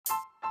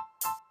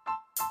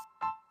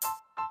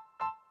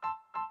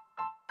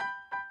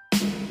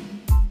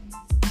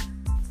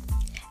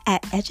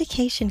At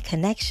Education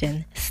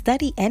Connection,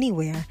 study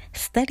anywhere,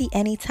 study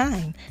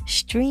anytime.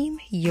 Stream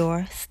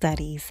your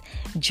studies.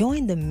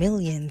 Join the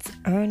millions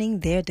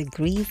earning their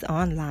degrees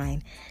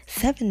online.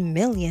 7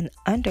 million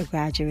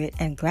undergraduate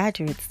and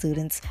graduate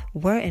students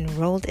were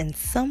enrolled in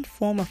some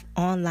form of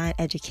online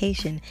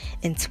education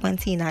in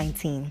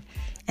 2019.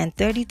 And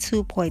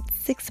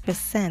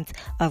 32.6%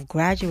 of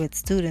graduate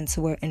students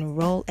were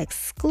enrolled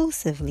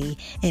exclusively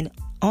in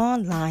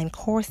online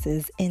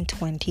courses in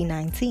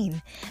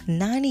 2019.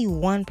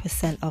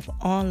 91% of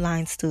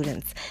online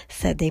students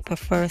said they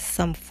prefer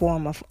some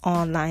form of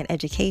online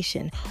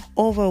education,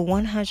 over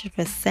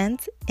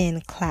 100%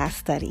 in class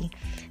study.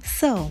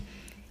 So,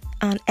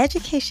 on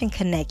Education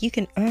Connect, you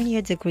can earn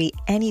your degree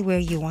anywhere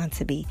you want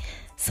to be.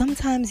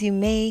 Sometimes you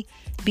may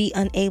be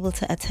unable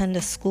to attend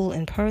a school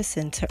in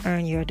person to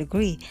earn your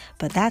degree,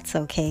 but that's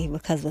okay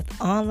because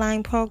with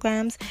online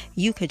programs,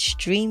 you could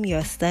stream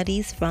your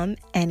studies from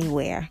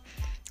anywhere.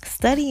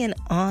 Studying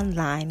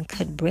online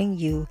could bring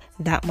you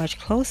that much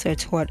closer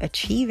toward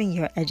achieving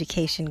your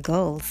education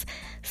goals.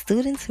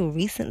 Students who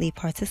recently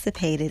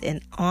participated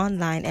in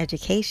online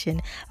education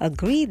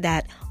agreed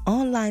that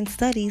online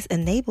studies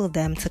enabled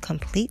them to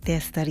complete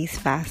their studies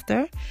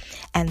faster,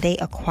 and they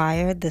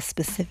acquired the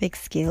specific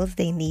skills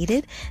they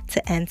needed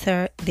to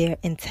enter their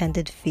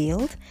intended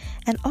field,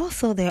 and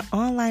also their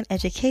online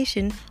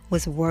education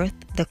was worth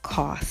the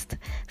cost.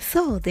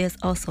 So there's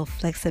also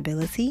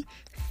flexibility.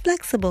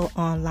 Flexible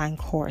online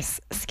course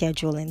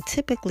scheduling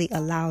typically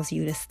allows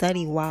you to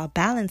study while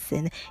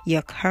balancing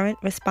your current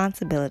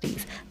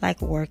responsibilities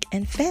like work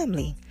and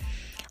family.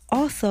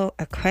 Also,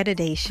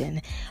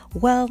 accreditation.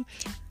 Well,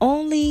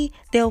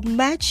 they'll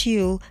match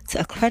you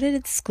to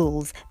accredited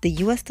schools. The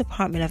U.S.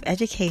 Department of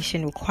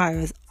Education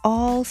requires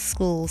all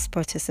schools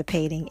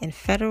participating in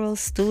federal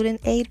student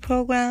aid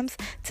programs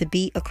to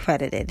be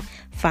accredited.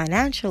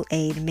 Financial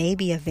aid may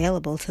be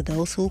available to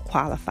those who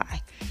qualify.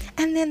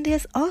 And then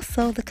there's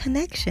also the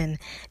connection.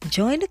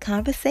 Join the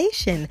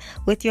conversation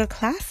with your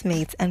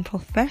classmates and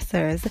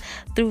professors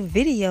through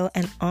video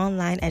and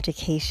online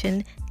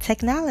education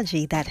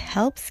technology that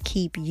helps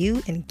keep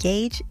you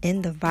engaged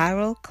in the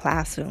viral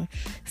classroom.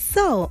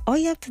 So all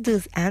you have to do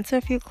is answer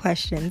a few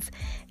questions,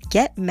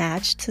 get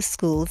matched to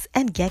schools,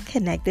 and get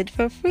connected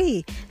for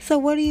free. So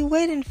what are you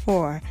waiting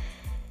for?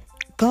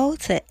 Go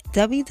to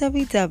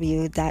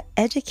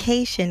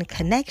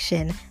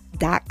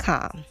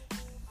www.educationconnection.com.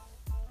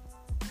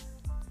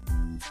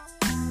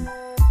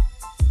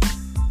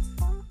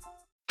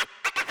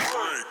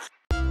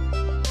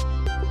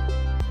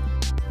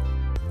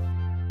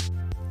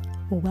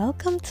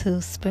 Welcome to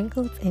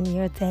Sprinkles in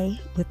Your Day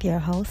with your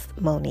host,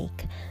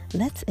 Monique.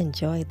 Let's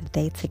enjoy the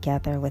day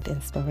together with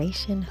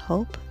inspiration,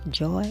 hope,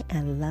 joy,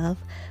 and love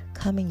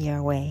coming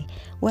your way.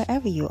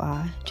 Wherever you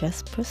are,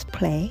 just press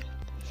play,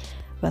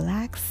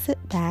 relax,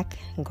 sit back,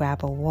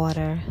 grab a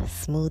water,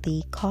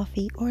 smoothie,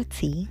 coffee, or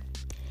tea.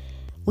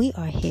 We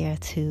are here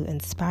to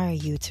inspire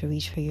you to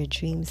reach for your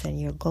dreams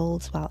and your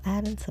goals while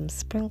adding some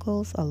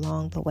sprinkles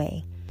along the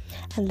way.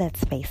 And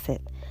let's face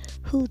it,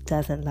 who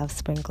doesn't love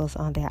sprinkles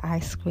on their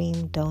ice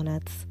cream,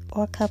 donuts,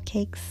 or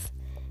cupcakes?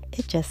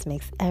 It just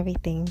makes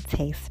everything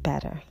taste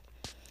better.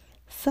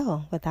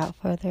 So, without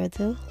further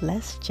ado,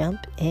 let's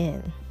jump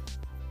in.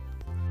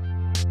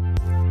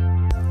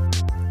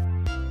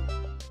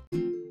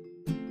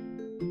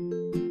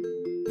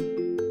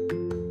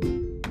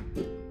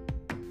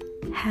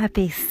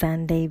 Happy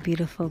Sunday,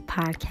 beautiful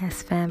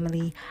podcast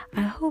family.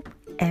 I hope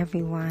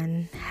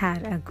everyone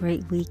had a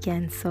great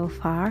weekend so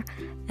far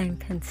and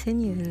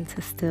continuing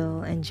to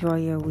still enjoy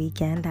your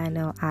weekend. I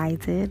know I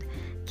did.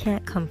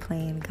 Can't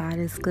complain. God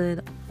is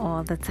good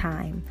all the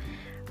time,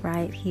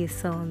 right? He is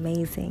so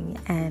amazing.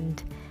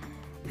 And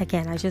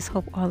again, I just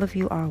hope all of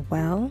you are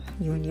well,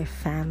 you and your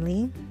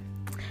family,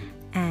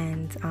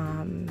 and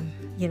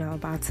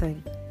about to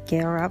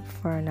gear up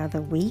for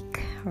another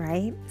week,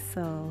 right?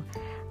 So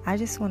I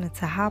just wanted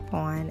to hop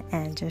on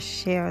and just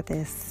share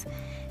this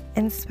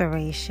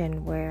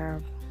inspiration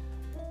where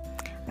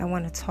I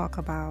want to talk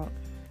about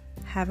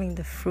having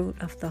the fruit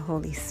of the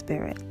Holy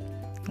Spirit.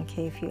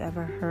 Okay, if you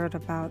ever heard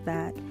about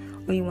that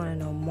or you want to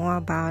know more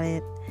about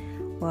it,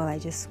 well, I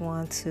just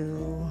want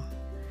to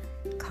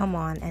come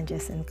on and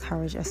just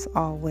encourage us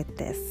all with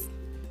this.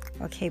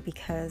 Okay,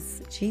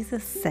 because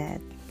Jesus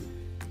said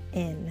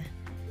in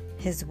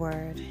his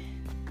word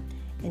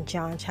in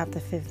John chapter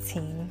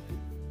 15,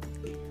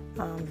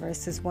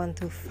 verses 1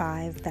 through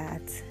 5,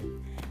 that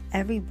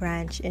every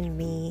branch in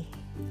me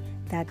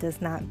that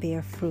does not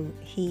bear fruit,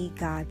 he,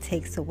 God,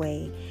 takes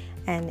away.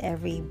 And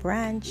every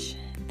branch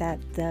that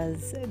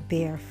does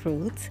bear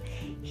fruit,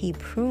 he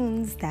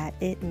prunes that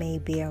it may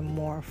bear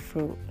more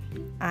fruit.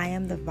 I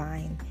am the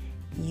vine,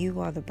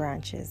 you are the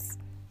branches.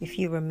 If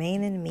you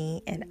remain in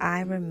me and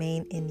I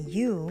remain in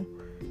you,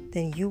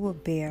 then you will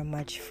bear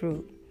much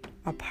fruit.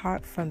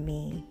 Apart from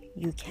me,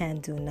 you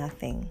can do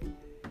nothing.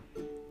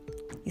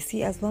 You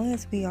see, as long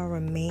as we are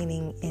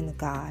remaining in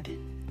God,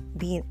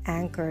 being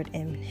anchored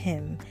in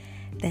him,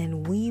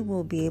 then we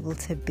will be able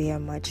to bear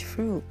much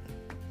fruit.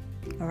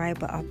 All right,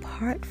 but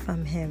apart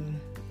from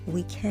him,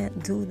 we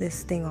can't do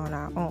this thing on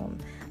our own.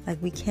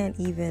 Like, we can't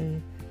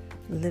even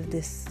live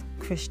this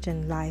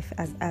Christian life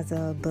as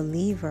a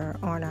believer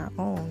on our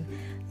own.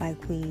 Like,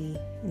 we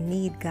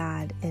need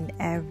God in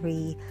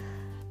every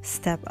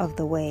step of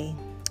the way.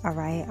 All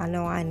right, I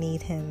know I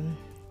need him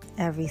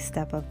every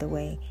step of the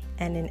way,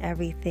 and in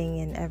everything,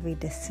 in every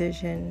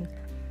decision.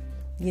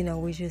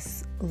 We're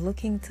just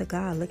looking to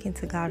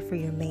God for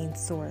your main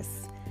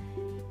source,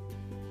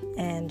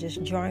 and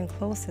just drawing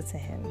closer to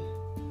him.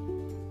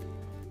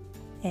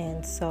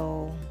 And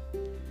so,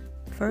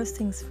 first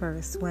things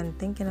first, when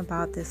thinking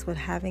about this, with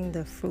having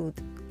the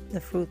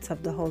fruits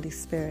of the Holy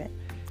Spirit,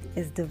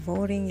 is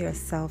devoting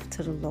yourself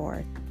to the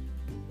Lord.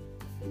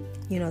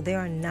 There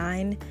are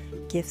 9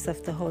 gifts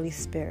of the Holy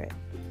Spirit,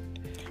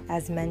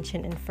 as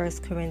mentioned in 1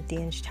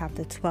 Corinthians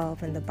chapter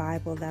 12 in the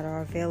Bible, that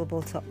are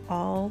available to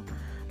all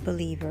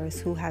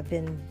believers who have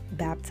been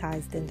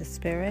baptized in the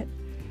Spirit.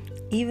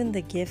 Even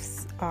the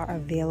gifts are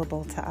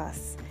available to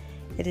us.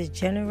 It is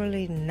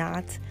generally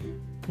not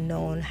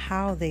known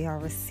how they are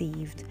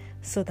received,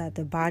 so that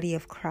the body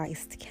of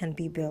Christ can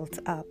be built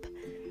up.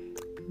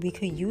 We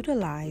could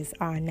utilize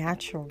our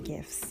natural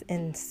gifts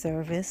in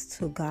service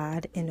to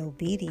God, in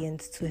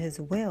obedience to his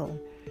will,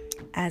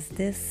 as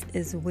this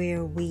is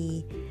where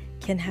we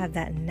can have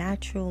that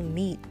natural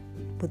meet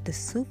with the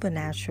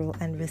supernatural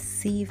and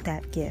receive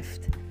that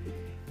gift.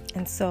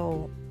 And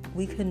so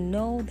we could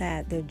know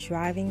that the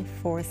driving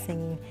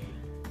forcing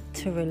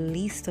to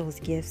release those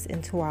gifts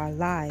into our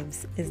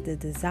lives is the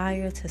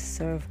desire to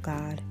serve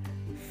God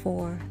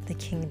for the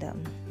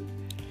kingdom.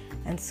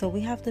 And so we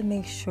have to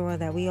make sure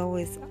that we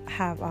always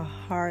have our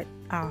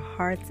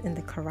hearts in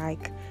the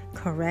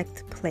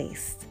correct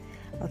place.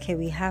 Okay,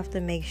 we have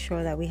to make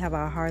sure that we have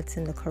our hearts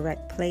in the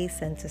correct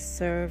place, and to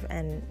serve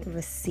and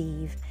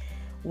receive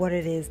what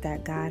it is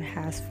that God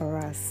has for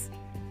us.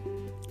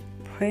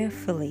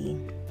 Prayerfully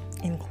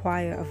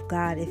inquire of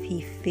God if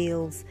he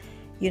feels,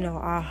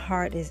 our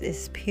heart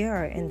is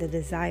pure in the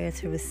desire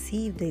to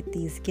receive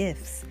these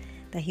gifts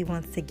that he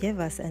wants to give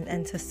us,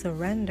 and to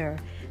surrender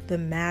the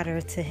matter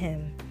to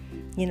him.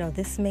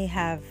 This may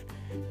have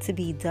to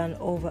be done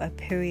over a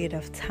period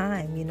of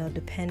time,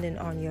 depending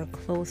on your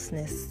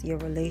closeness, your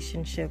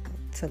relationship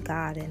to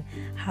God, and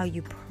how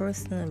you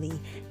personally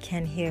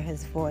can hear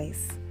his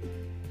voice.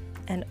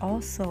 And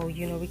also,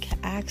 we can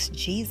ask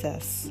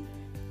Jesus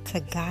to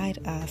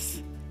guide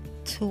us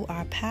to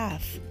our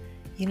path.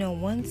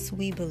 Once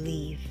we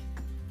believe,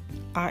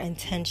 our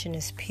intention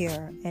is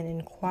pure, and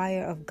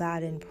inquire of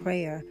God in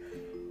prayer,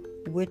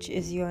 which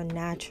is your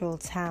natural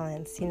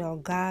talents,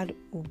 God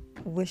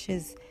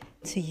wishes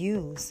to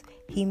use.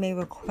 He may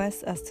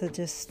request us to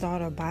just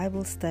start a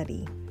Bible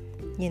study,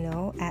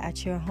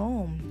 at your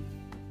home,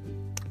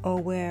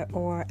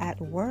 or at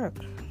work,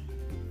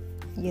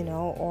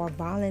 or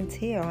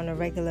volunteer on a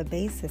regular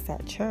basis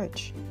at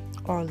church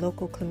or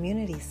local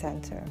community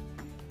center,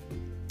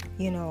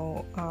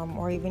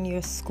 or even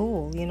your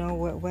school,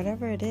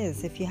 whatever it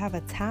is. If you have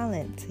a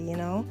talent,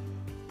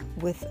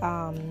 with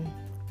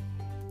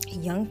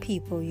young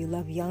people, you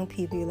love young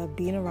people, you love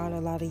being around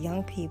a lot of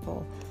young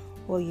people,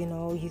 well,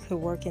 you could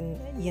work in,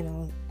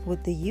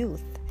 with the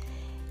youth,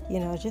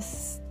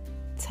 just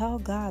tell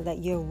God that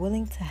you're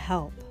willing to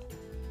help.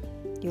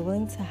 You're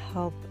willing to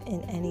help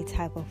in any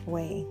type of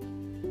way.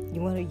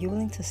 You're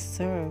willing to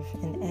serve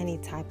in any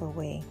type of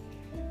way.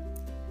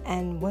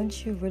 And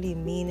once you really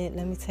mean it,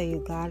 let me tell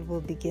you, God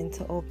will begin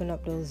to open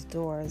up those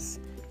doors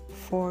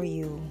for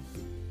you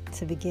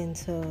to begin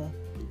to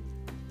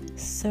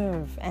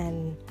serve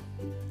and,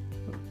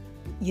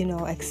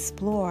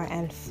 explore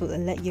and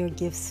let your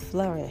gifts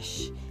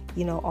flourish,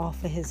 all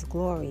for his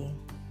glory,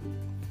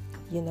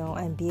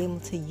 and be able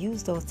to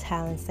use those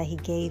talents that he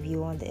gave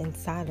you on the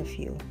inside of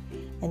you.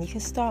 And you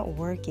can start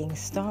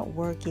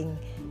working.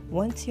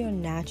 Once your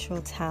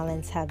natural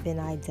talents have been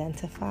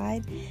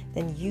identified,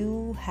 then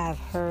you have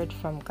heard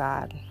from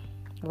God,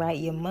 right?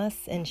 You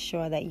must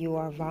ensure that you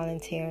are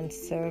volunteering,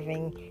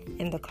 serving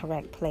in the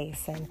correct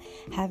place, and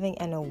having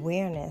an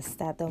awareness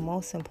that the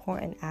most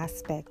important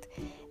aspect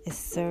is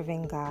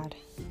serving God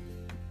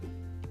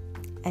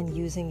and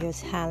using your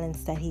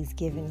talents that he's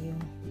given you,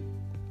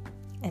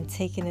 and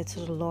taking it to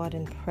the Lord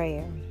in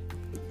prayer,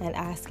 and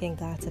asking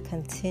God to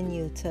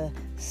continue to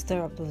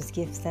stir up those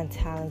gifts and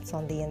talents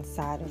on the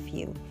inside of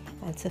you,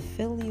 and to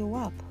fill you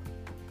up,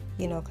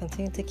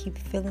 continue to keep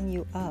filling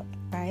you up,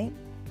 right?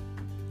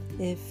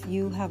 If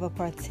you have a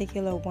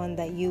particular one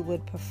that you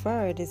would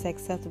prefer, it is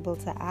acceptable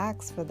to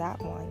ask for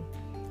that one.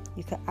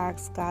 You could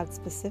ask God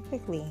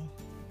specifically,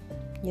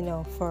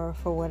 for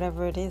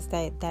whatever it is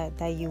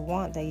that you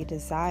want, that you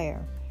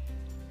desire,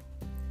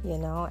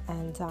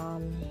 and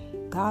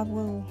God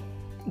will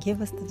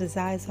give us the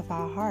desires of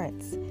our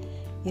hearts.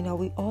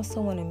 We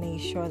also want to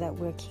make sure that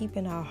we're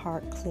keeping our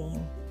heart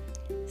clean,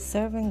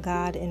 serving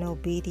God in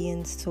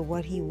obedience to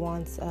what he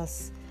wants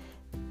us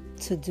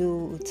to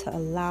do, to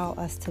allow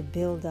us to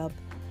build up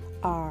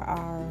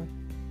our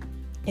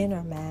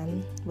inner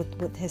man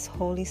with his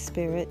Holy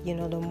Spirit.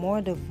 The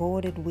more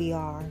devoted we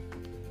are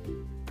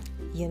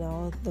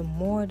The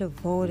more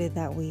devoted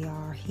that we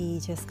are,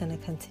 He's just going to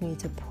continue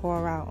to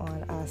pour out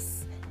on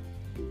us,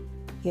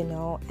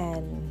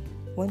 and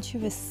once you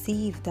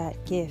receive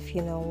that gift,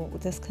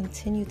 just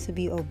continue to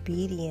be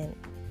obedient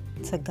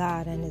to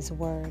God and His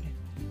Word,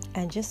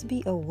 and just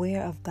be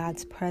aware of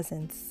God's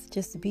presence,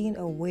 just being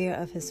aware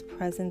of His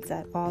presence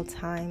at all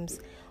times.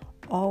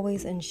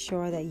 Always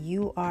ensure that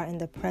you are in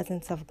the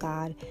presence of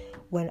God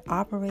when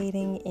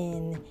operating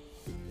in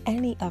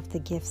any of the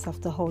gifts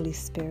of the Holy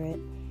Spirit.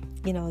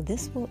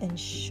 This will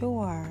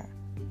ensure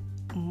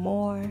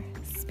more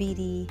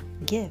speedy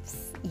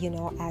gifts,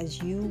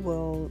 as you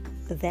will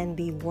then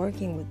be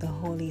working with the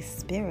Holy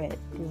Spirit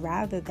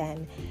rather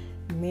than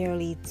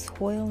merely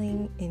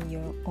toiling in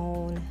your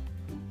own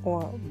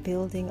or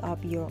building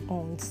up your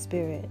own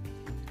spirit,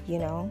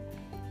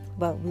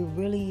 But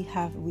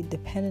we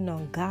depended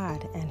on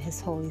God and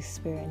His Holy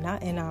Spirit,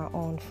 not in our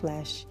own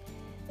flesh.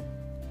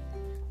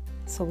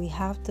 So we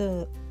have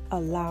to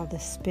allow the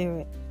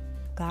Spirit,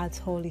 God's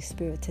Holy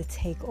Spirit, to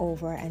take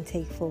over and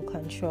take full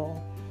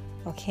control,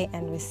 okay?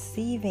 And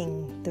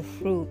receiving the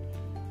fruit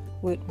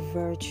with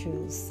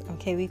virtues,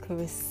 okay? We could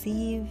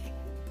receive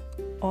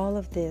all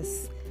of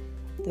this,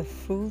 the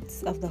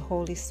fruits of the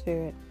Holy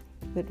Spirit,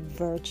 with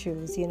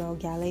virtues.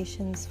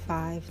 Galatians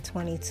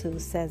 5:22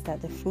 says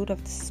that the fruit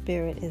of the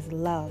Spirit is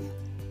love,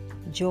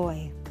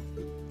 joy,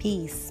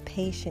 peace,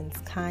 patience,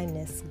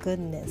 kindness,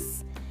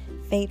 goodness,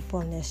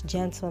 faithfulness,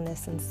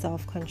 gentleness, and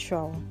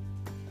self-control.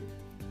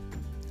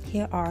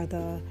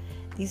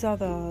 These are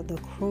the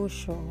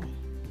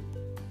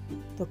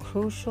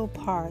crucial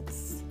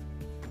parts,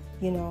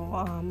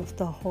 of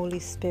the Holy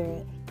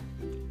Spirit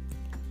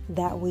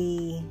that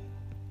we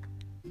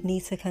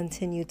need to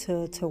continue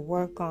to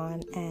work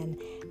on and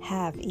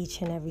have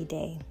each and every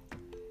day.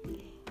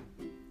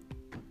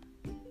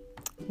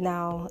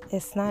 Now,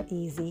 it's not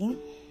easy.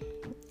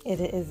 It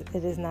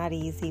is not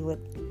easy with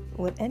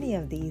any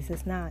of these.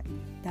 It's not.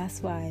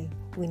 That's why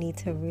we need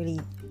to really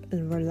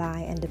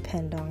rely and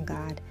depend on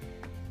God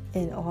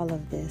in all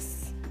of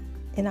this,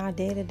 in our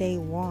day-to-day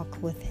walk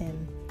with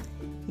Him,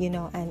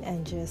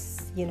 and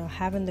just,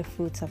 having the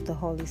fruits of the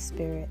Holy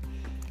Spirit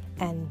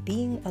and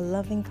being a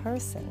loving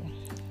person.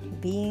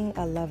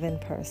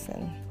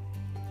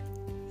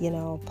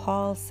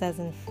 Paul says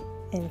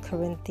in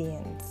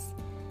Corinthians,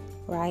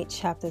 right,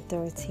 chapter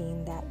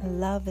 13, that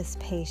love is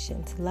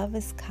patient, love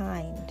is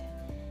kind,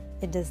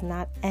 it does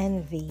not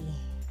envy,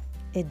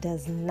 it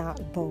does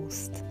not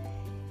boast,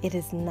 it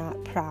is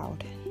not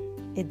proud,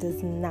 it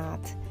does not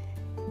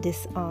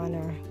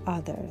dishonor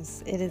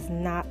others, it is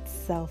not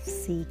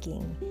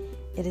self-seeking,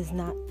 it is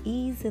not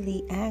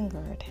easily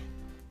angered,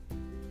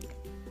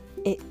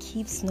 it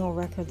keeps no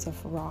records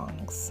of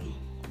wrongs.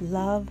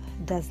 Love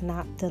does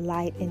not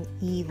delight in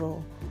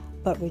evil,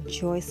 but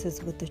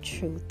rejoices with the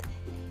truth.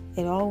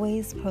 It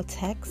always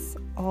protects,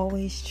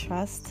 always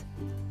trusts,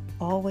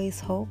 always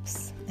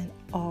hopes, and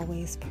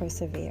always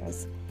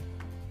perseveres.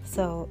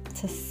 So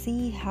to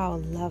see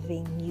how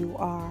loving you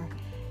are,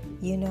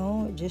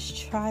 just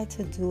try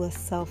to do a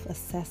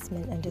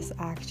self-assessment and just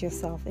ask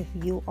yourself if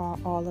you are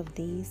all of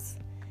these.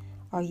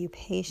 Are you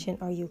patient?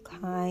 Are you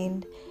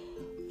kind?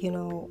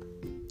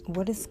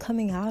 What is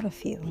coming out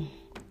of you?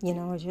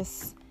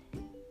 Just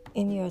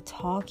in your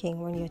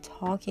talking, when you're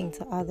talking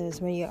to others,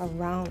 when you're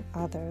around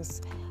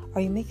others,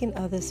 are you making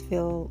others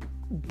feel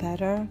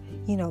better,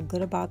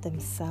 good about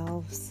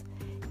themselves,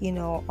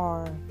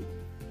 or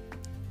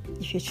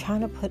if you're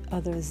trying to put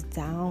others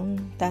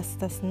down, that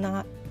is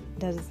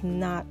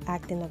not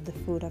acting of the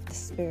fruit of the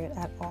Spirit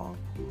at all,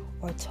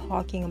 or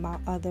talking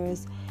about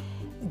others,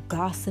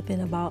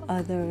 gossiping about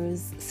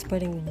others,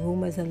 spreading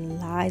rumors and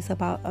lies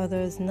about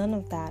others. None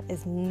of that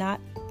is not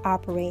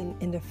operating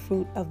in the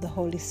fruit of the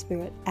Holy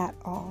Spirit at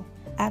all.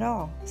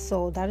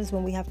 So that is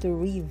when we have to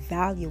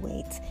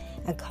reevaluate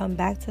and come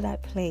back to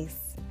that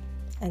place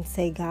and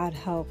say, God,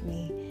 help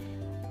me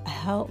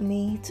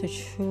to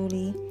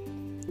truly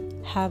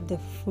have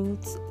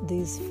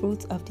these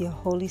fruits of the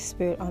Holy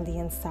Spirit on the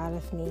inside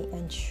of me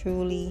and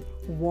truly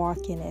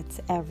walk in it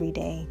every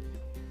day.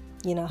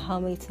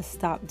 Help me to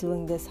stop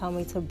doing this. Help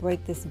me to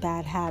break this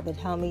bad habit.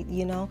 Help me,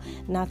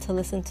 not to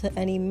listen to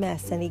any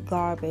mess, any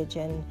garbage,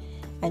 and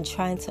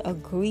trying to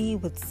agree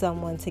with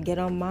someone, to get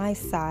on my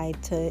side,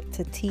 to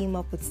team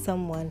up with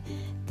someone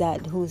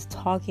who's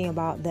talking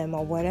about them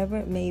or whatever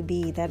it may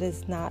be. That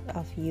is not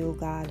of you,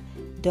 God.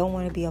 Don't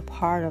want to be a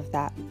part of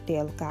that,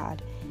 dear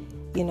God.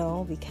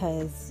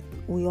 Because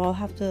we all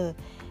have to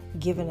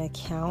give an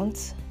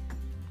account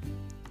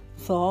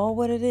for all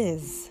what it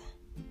is,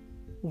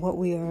 what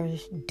we are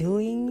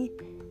doing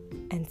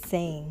and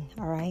saying,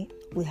 all right?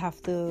 We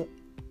have to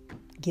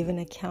give an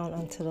account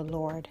unto the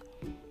Lord.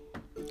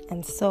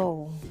 And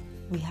so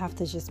we have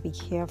to just be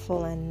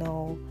careful and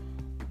know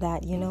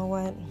that,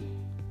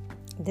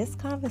 this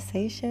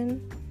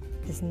conversation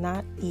is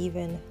not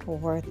even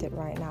worth it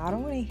right now. I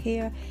don't want to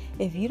hear,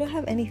 if you don't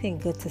have anything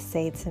good to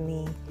say to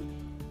me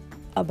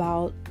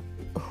about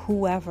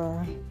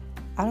whoever,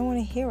 I don't want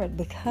to hear it,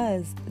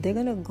 because they're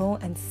going to go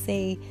and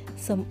say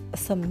some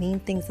mean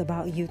things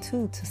about you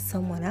too to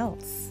someone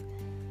else.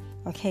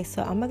 Okay,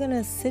 so I'm not going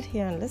to sit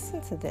here and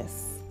listen to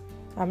this.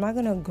 I'm not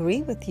going to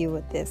agree with you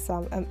with this.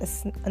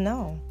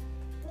 No.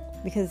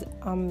 Because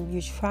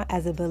you try,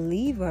 as a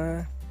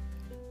believer,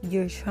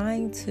 you're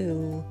trying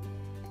to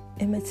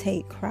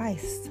imitate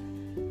Christ,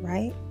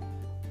 right?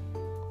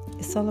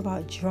 It's all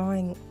about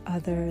drawing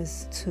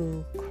others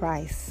to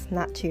Christ,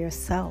 not to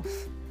yourself.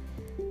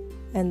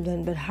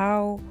 But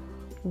how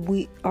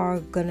we are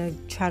gonna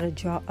try to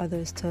draw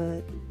others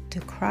to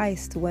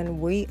Christ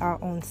when we,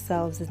 our own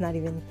selves, is not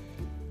even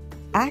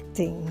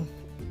acting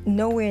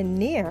nowhere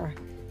near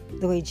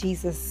the way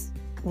Jesus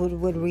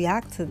would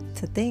react to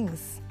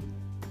things,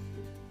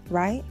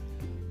 right?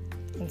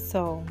 And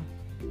so,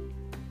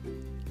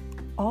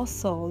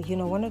 also,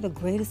 one of the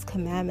greatest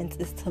commandments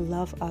is to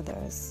love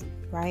others,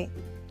 right?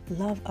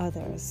 Love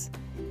others.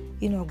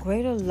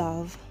 Greater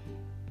love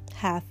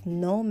hath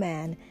no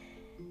man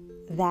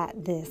that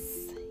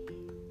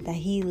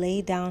he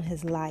laid down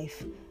his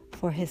life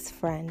for his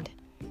friend.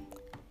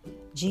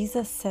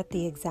 Jesus set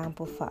the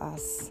example for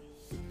us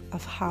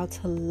of how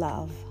to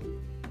love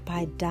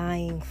by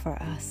dying for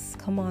us.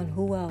 Come on,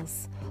 who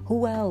else?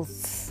 Who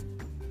else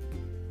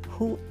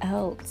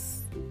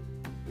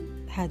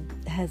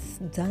has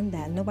done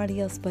that?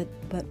 Nobody else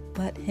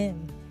but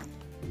him.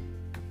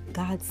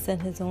 God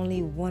sent his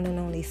only one and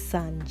only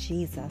son,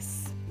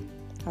 Jesus,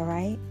 all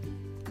right,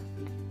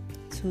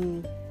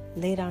 to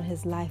lay down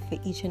his life for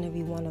each and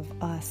every one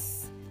of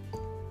us.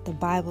 The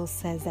Bible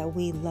says that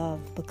we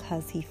love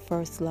because he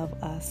first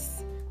loved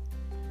us.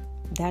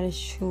 That is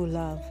true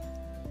love,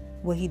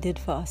 what he did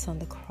for us on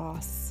the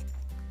cross.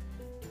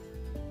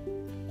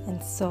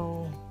 And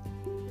so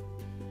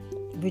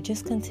we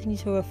just continue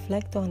to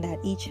reflect on that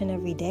each and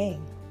every day.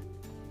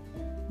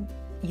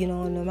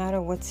 No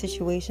matter what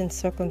situation,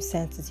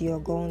 circumstances you're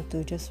going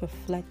through, just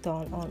reflect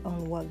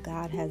on what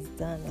God has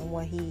done and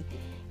what he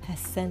has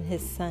sent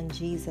his son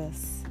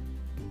Jesus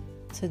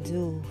to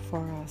do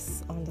for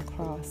us on the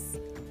cross.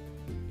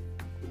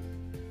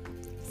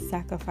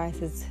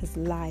 Sacrifices his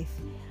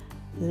life,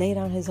 laid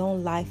down his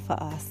own life for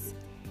us.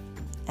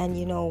 And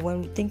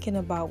when we're thinking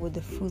about with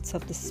the fruits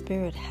of the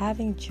Spirit,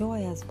 having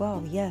joy as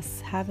well.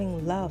 Yes,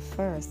 having love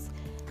first,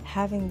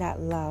 having that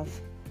love.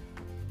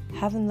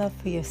 Having love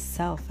for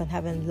yourself and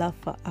having love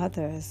for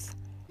others,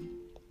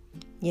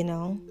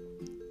 and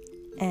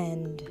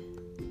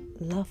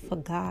love for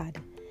God.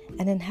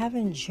 And then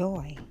having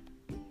joy.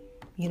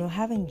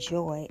 Having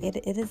joy.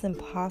 It is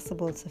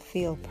impossible to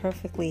feel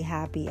perfectly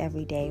happy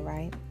every day,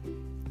 right?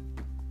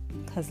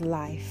 Because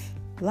life,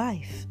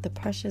 the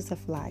pressures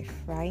of life,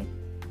 right,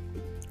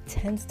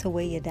 tends to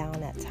weigh you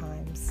down at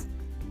times.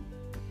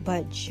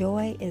 But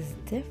joy is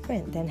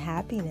different than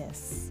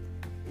happiness.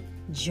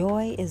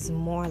 Joy is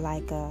more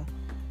like a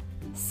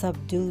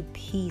subdued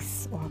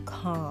peace or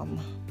calm.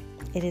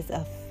 It is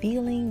a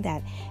feeling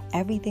that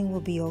everything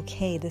will be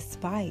okay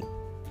despite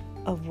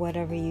of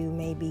whatever you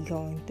may be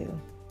going through.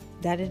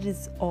 That it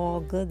is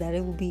all good, that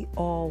it will be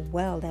all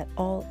well, that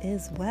all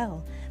is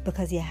well,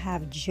 because you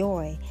have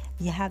joy.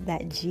 You have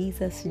that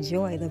Jesus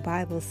joy. The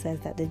Bible says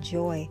that the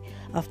joy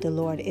of the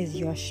Lord is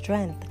your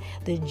strength.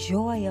 The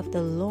joy of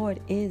the Lord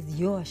is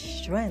your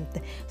strength.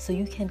 So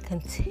you can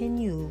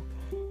continue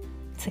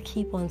to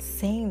keep on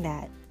saying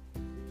that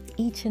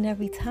each and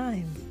every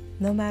time,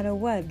 no matter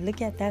what.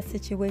 Look at that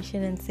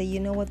situation and say,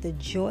 you know what? The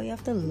joy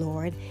of the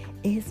Lord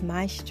is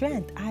my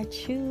strength. I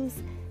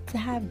choose to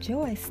have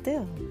joy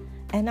still.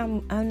 And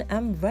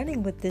I'm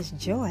running with this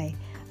joy.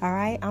 All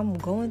right. I'm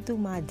going through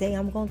my day.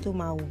 I'm going through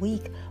my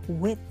week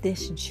with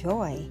this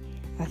joy.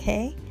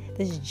 Okay.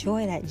 This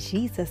joy that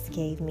Jesus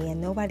gave me,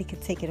 and nobody can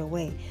take it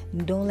away.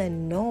 Don't let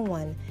no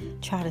one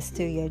try to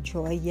steal your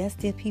joy. Yes,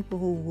 there are people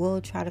who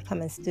will try to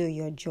come and steal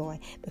your joy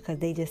because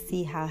they just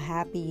see how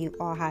happy you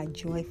are, how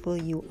joyful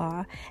you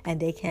are, and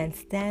they can't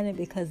stand it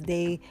because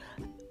they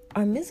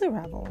are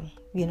miserable.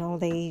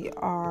 They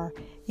are,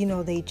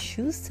 they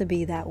choose to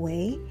be that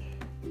way.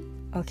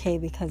 Okay,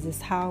 because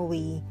it's how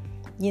we,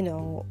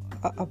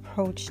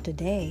 approach the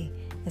day.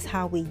 It's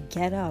how we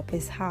get up.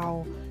 It's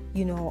how,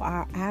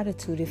 our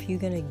attitude. If you're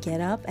going to get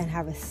up and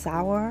have a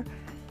sour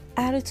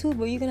attitude,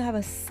 well, you're going to have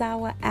a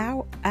sour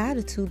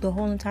attitude the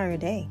whole entire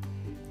day.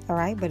 All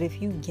right. But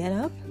if you get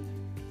up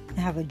and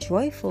have a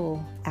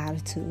joyful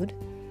attitude,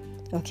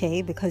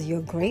 okay, because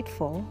you're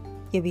grateful,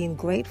 you're being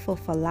grateful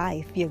for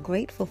life. You're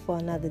grateful for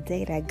another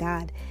day that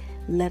God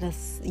let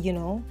us,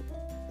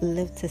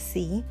 live to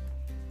see.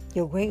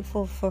 You're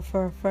grateful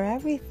for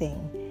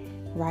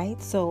everything,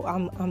 right? So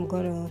I'm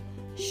going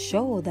to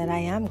show that I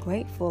am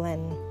grateful,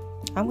 and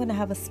I'm going to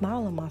have a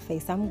smile on my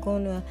face. I'm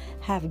going to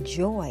have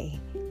joy,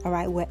 all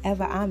right?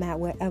 Wherever I'm at,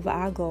 wherever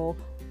I go,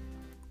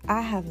 I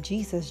have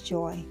Jesus'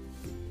 joy,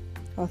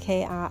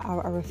 okay?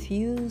 I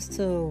refuse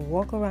to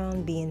walk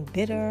around being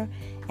bitter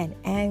and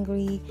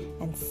angry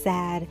and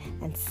sad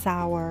and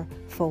sour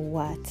for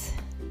what?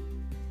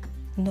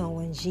 No,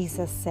 when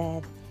Jesus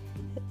said,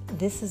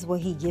 this is what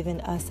he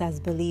given us as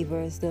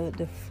believers,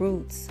 the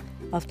fruits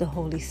of the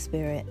Holy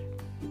Spirit.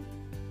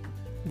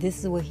 This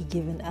is what he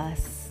given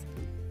us.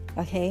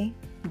 Okay?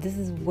 This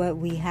is what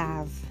we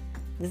have.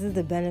 This is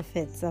the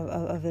benefits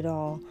of it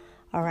all.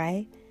 All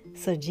right.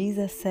 So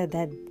Jesus said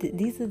that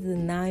these are the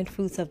 9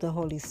 fruits of the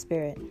Holy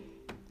Spirit.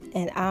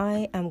 And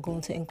I am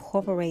going to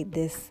incorporate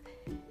this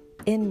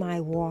in my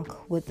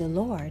walk with the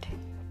Lord.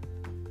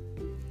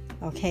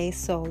 Okay,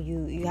 so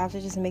you have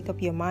to just make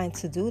up your mind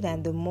to do that.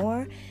 And the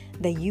more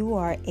that you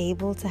are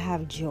able to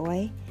have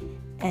joy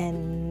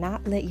and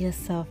not let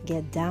yourself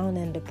get down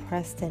and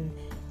depressed and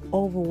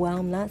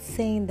overwhelmed, not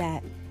saying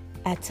that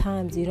at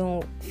times you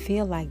don't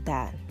feel like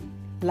that,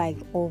 like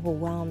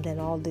overwhelmed and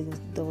all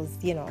those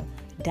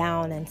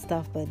down and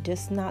stuff, but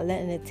just not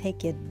letting it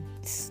take you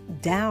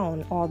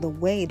down all the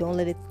way. Don't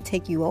let it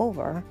take you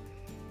over.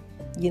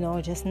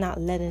 Just not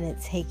letting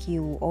it take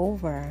you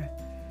over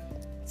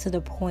to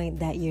the point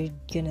that you're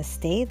gonna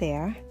stay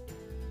there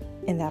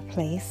in that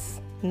place.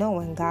 No,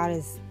 when God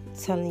is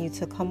telling you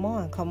to come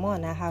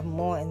on, I have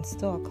more in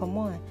store. Come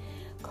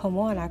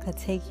on, I could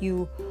take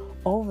you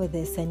over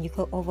this and you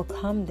could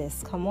overcome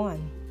this. Come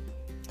on,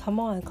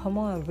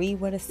 read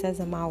what it says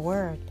in my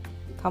word.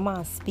 Come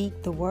on,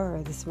 speak the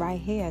word. It's right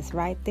here, it's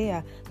right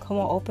there. Come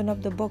on, open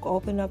up the book,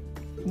 open up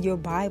your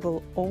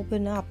Bible,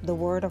 open up the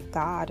word of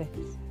God.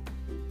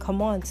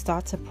 Come on,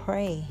 start to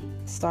pray,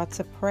 start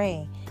to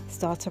praise,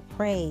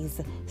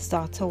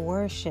 start to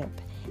worship,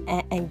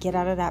 and get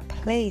out of that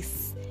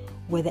place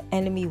where the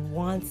enemy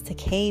wants to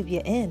cave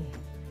you in.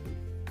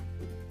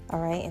 All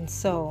right, and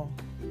so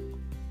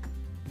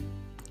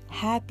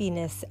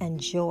happiness and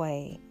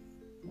joy,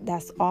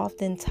 that's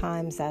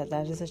oftentimes that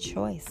is a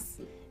choice.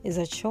 Is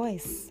a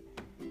choice.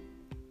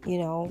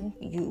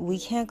 We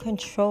can't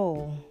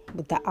control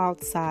with the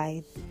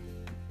outside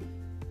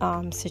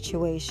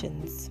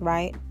situations,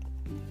 right?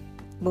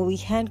 But we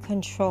can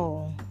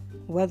control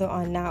whether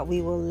or not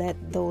we will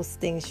let those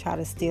things try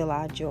to steal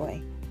our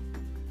joy.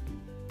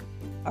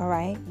 All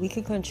right? We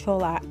can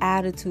control our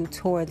attitude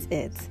towards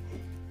it.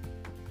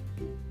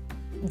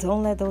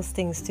 Don't let those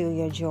things steal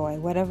your joy.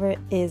 Whatever it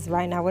is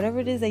right now, whatever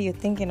it is that you're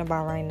thinking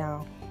about right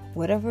now,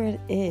 whatever it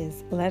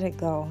is, let it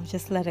go.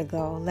 Just let it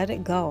go. Let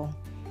it go.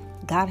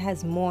 God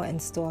has more in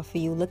store for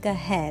you. Look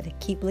ahead.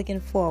 Keep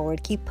looking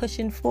forward. Keep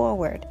pushing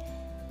forward.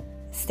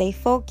 Stay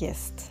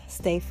focused.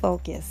 Stay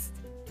focused.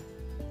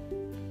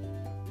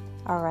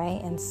 All right.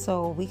 And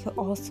so we could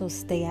also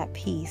stay at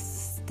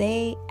peace.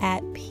 Stay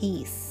at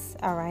peace.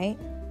 All right.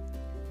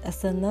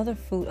 That's another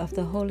fruit of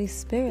the Holy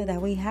Spirit that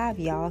we have,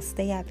 y'all.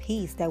 Stay at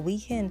peace. That we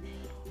can,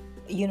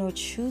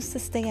 choose to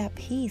stay at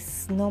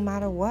peace no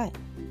matter what.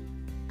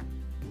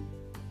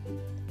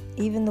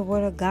 Even the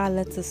Word of God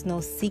lets us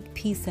know, seek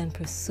peace and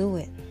pursue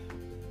it.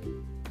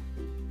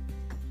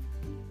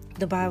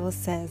 The Bible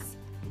says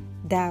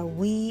that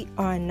we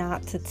are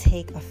not to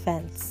take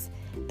offense,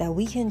 that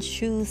we can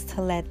choose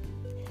to let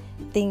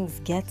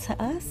things get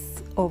to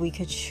us, or we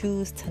could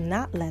choose to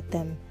not let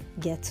them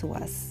get to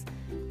us.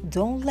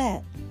 Don't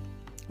let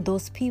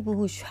those people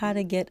who try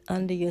to get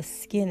under your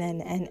skin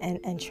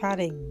and try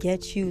to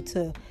get you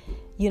to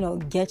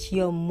get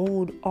your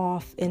mood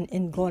off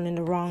and going in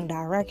the wrong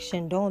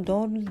direction. Don't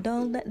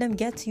let them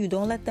get to you.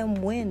 Don't let them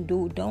win,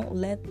 dude. Don't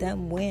let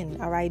them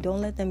win. All right.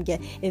 Don't let them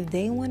get. If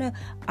they want to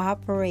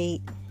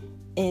operate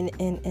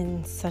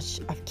in such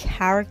a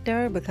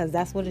character, because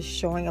that's what it's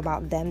showing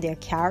about them, their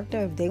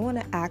character. If they want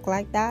to act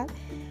like that,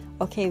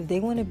 okay, if they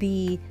want to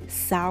be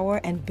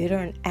sour and bitter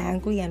and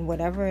angry and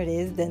whatever it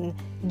is, then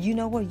you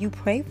know what? You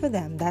pray for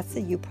them. That's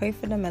it. You pray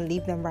for them and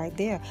leave them right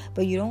there.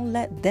 But you don't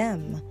let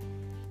them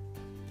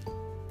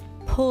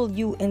pull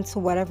you into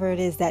whatever it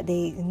is that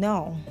they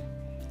know.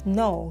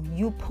 No,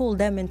 you pull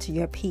them into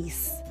your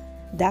peace.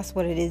 That's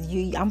what it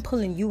is. I'm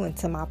pulling you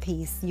into my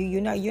peace. You're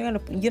not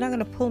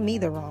gonna pull me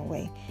the wrong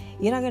way.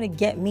 You're not gonna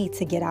get me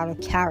to get out of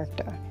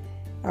character.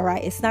 All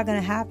right, it's not gonna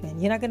happen.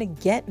 You're not gonna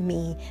get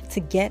me to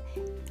get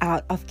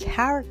out of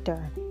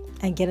character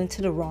and get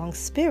into the wrong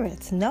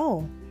spirits.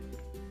 No,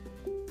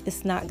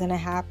 it's not gonna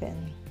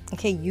happen.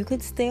 Okay, you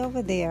could stay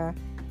over there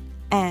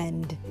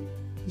and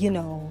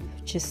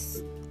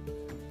just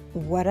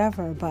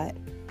whatever, but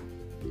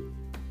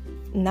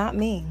not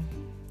me.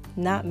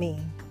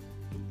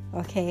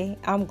 Okay,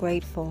 I'm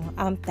grateful.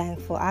 I'm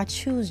thankful. I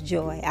choose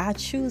joy. I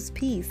choose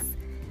peace.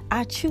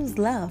 I choose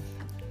love.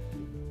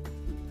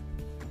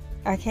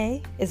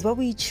 Okay, it's what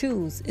we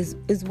choose.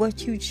 Is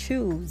what you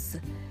choose.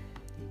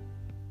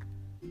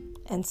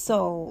 And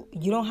so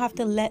you don't have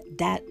to let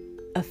that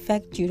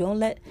affect you. Don't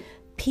let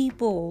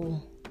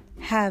people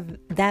have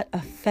that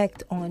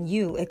effect on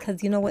you,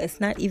 because you know what? It's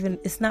not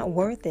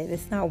worth it.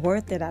 It's not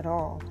worth it at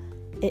all.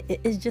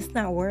 It's just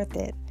not worth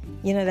it.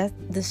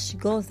 This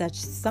goes that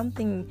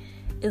something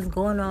is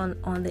going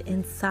on the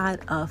inside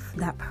of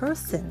that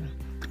person.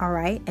 All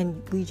right.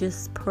 And we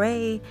just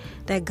pray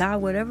that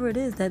God, whatever it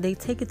is, that they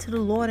take it to the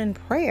Lord in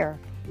prayer,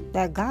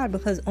 that God,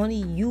 because only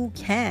you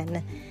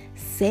can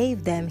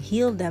save them,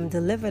 heal them,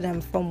 deliver them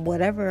from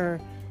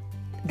whatever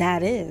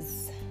that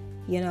is,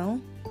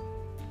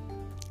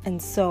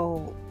 And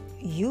so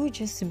you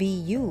just be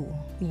you.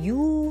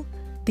 You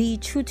be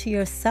true to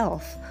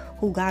yourself,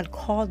 who God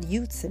called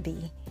you to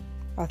be.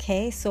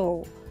 Okay?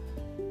 So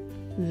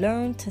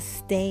learn to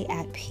stay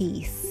at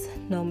peace.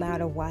 no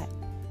matter what.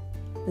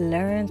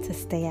 Learn to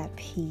stay at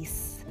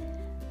peace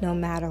no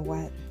matter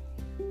what.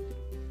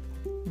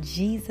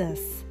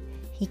 Jesus,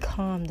 he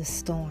calmed the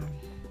storm,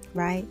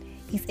 right?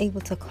 He's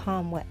able to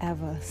calm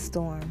whatever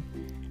storm,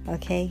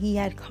 okay? He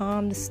had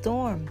calmed the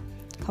storm.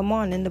 Come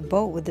on, in the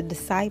boat with the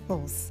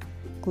disciples.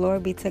 Glory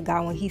be to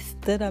God. When he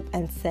stood up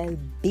and said,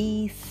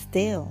 be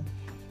still,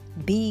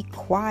 be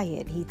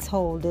quiet, he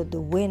told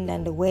the wind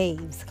and the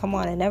waves, come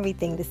on, and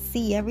everything, the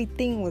sea,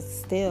 everything was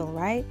still,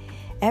 right?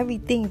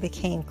 Everything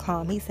became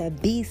calm. He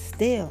said, be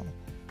still.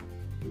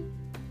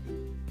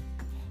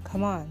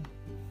 Come on.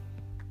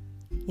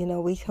 You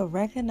know, we could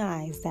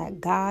recognize that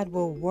God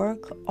will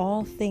work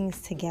all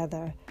things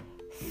together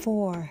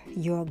for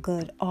your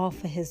good, all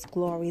for his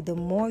glory. The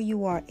more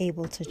you are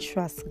able to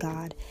trust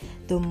God,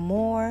 the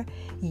more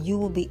you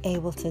will be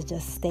able to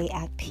just stay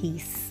at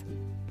peace.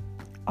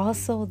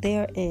 Also,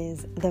 there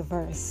is the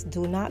verse,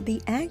 do not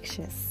be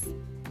anxious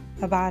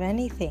about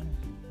anything.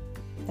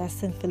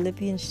 That's in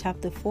Philippians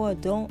chapter 4.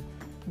 Don't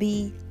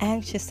be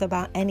anxious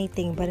about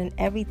anything, but in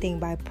everything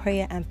by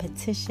prayer and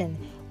petition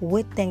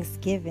with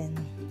thanksgiving,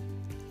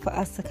 for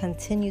us to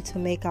continue to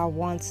make our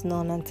wants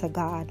known unto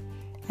God.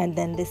 And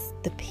then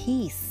the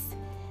peace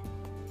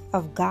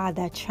of God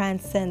that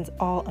transcends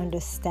all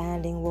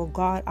understanding will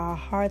guard our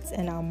hearts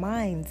and our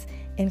minds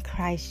in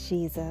Christ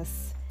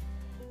Jesus.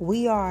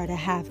 We are to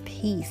have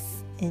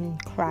peace in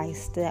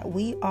Christ, that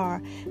we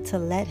are to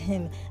let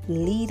him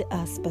lead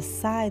us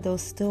beside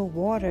those still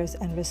waters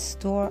and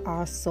restore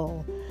our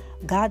soul.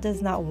 God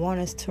does not want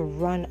us to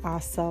run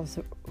ourselves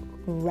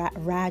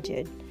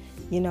ragged,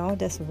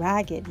 just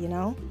ragged,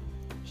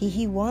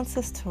 He wants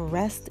us to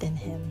rest in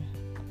him,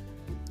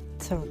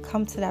 to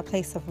come to that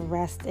place of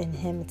rest in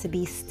him, to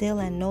be still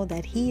and know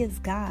that he is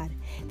God,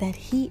 that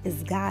he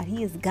is God.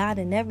 He is God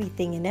in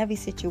everything, in every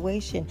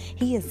situation.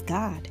 He is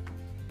God.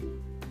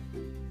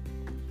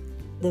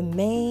 The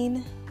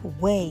main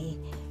way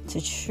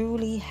to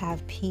truly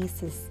have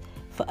peace is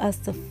for us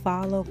to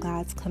follow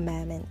God's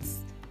commandments.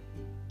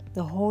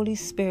 The Holy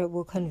Spirit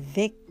will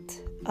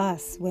convict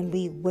us when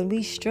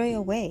we stray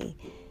away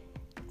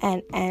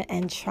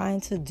and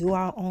trying to do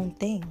our own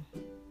thing.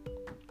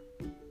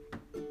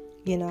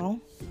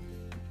 And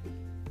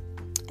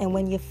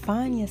when you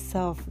find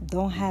yourself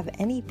don't have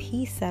any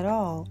peace at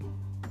all,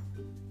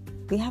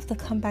 we have to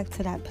come back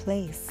to that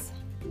place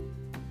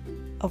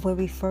of where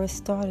we first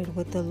started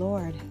with the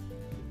Lord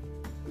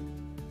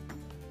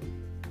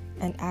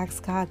and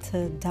ask God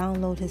to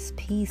download his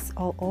peace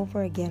all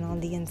over again on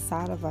the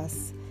inside of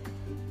us.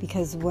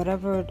 Because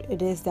whatever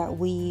it is that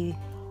we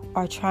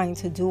are trying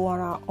to do on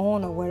our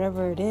own, or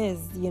whatever it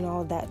is,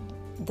 that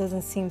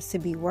doesn't seem to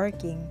be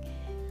working,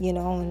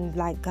 and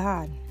like,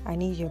 God, I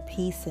need your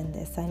peace in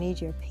this. I need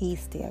your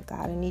peace, dear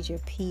God. I need your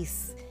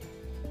peace,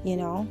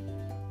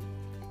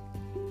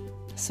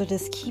 So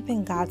just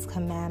keeping God's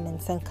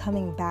commandments and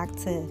coming back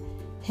to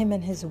him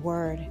and his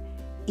word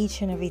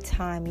each and every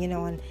time,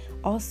 and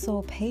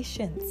also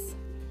patience.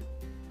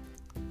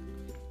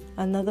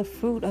 Another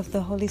fruit of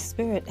the Holy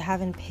Spirit,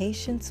 having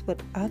patience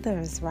with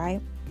others,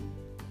 right?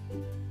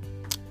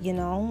 We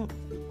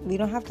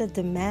don't have to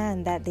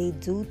demand that they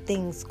do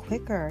things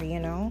quicker,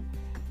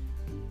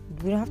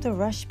 We don't have to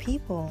rush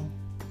people.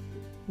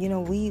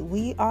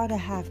 We are to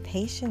have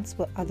patience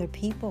with other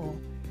people,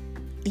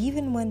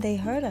 even when they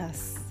hurt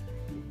us.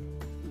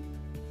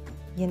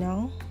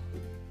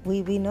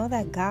 We know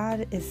that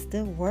God is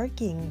still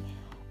working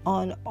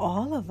on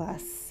all of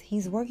us.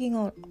 He's working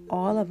on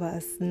all of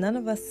us. None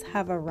of us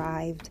have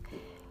arrived.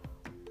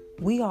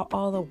 We are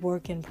all a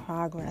work in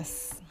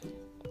progress.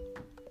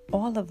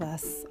 All of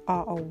us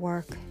are a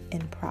work in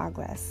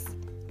progress,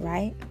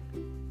 right?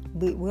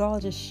 We're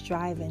all just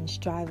striving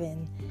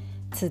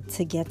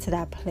to get to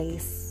that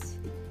place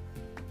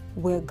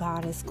where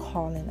God is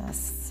calling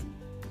us.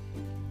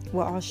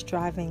 We're all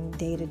striving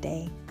day to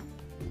day,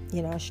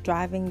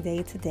 striving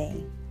day to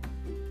day.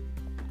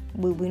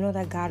 We know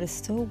that God is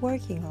still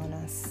working on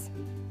us,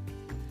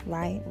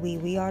 right?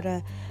 We are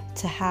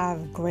to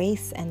have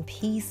grace and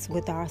peace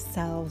with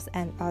ourselves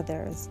and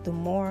others. The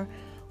more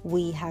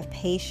we have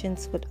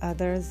patience with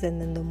others, and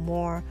then the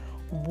more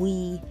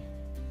we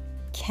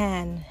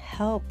can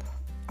help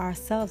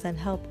ourselves and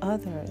help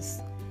others,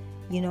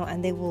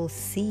 and they will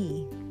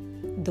see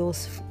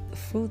those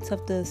fruits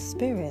of the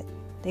Spirit.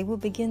 They will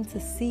begin to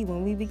see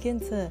when we begin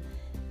to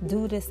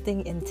do this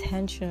thing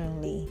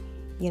intentionally,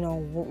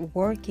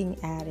 working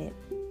at it,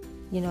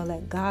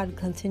 let God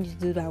continue to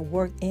do that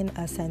work in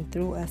us and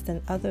through us, then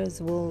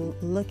others will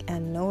look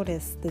and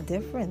notice the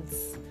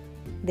difference.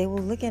 They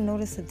will look and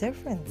notice the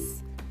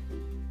difference,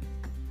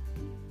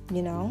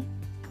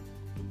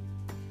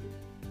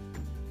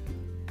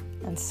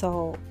 And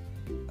so,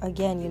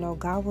 again,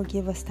 God will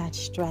give us that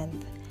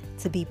strength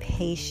to be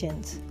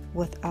patient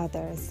with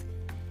others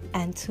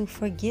and to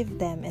forgive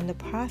them in the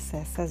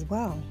process as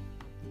well.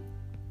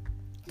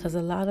 Because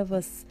a lot of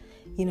us,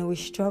 we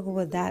struggle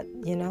with that,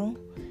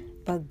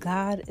 but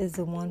God is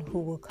the one who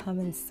will come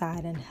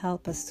inside and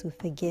help us to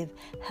forgive,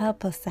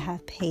 help us to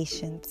have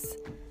patience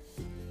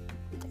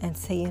and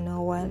say, you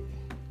know what?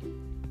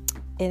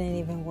 it ain't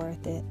even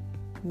worth it.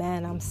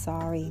 Man, I'm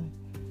sorry.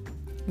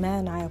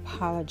 Man, I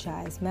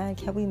apologize. Man,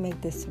 can we make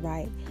this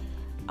right?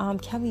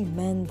 Can we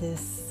mend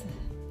this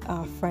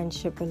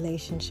friendship,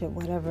 relationship,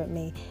 whatever it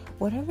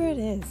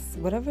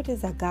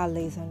is that God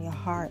lays on your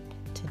heart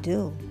to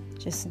do,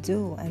 just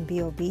do and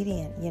be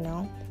obedient,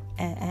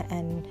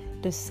 and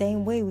the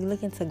same way we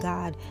look into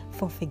God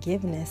for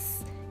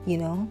forgiveness, we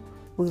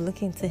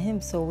look into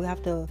Him, so we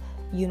have to,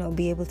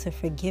 be able to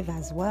forgive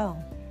as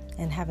well,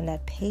 and having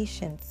that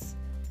patience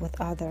with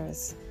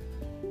others.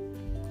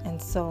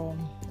 And so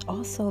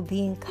also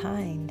being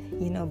kind,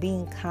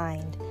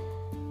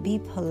 be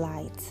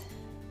polite,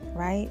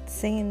 right?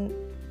 Saying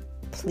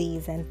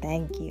please and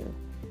thank you,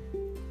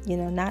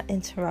 not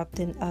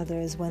interrupting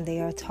others when they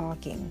are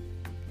talking,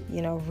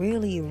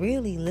 really,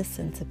 really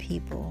listen to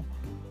people.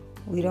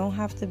 We don't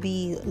have to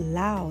be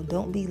loud.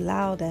 Don't be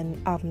loud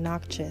and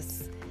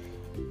obnoxious.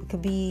 It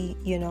could be,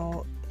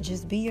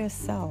 just be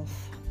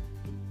yourself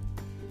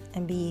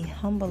and be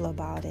humble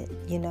about it,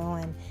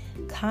 and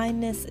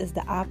kindness is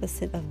the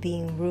opposite of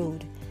being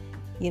rude.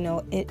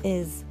 It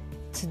is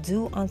to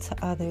do unto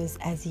others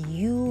as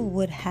you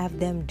would have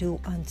them do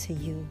unto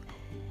you.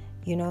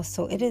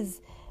 So it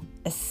is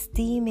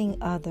esteeming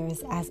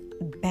others as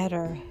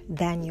better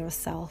than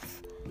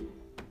yourself.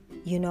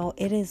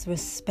 It is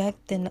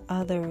respecting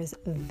others,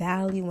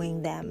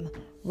 valuing them,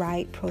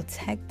 right?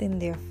 Protecting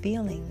their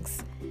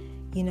feelings.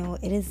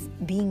 It is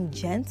being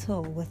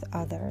gentle with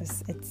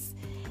others.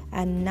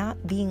 And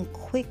not being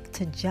quick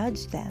to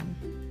judge them,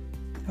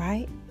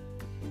 right?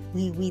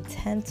 We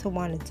tend to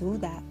want to do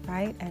that,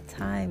 right? At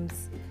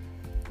times.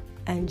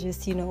 And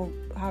just,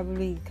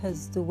 probably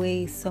because the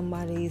way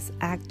somebody's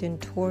acting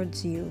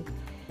towards you,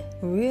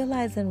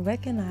 realize and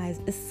recognize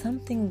is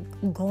something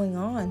going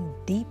on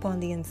deep on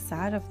the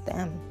inside of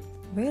them.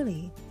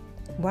 Really.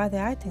 Why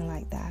they're acting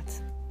like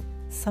that.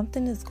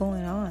 Something is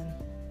going on.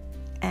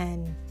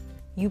 And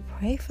you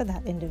pray for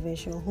that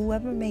individual,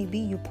 whoever it may be,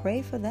 you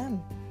pray for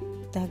them.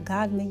 That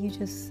God,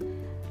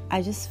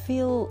 I just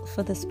feel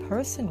for this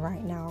person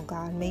right now,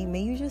 God.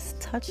 May you just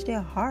touch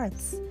their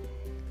hearts.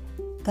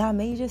 God,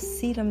 may you just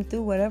see them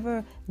through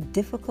whatever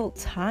difficult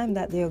time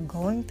that they're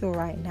going through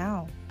right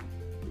now.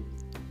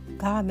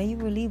 God, may you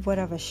relieve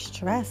whatever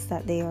stress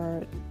that they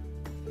are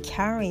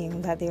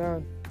carrying, that they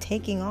are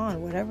taking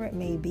on, whatever it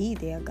may be,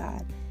 dear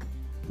God.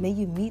 May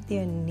you meet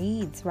their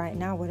needs right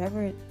now,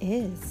 whatever it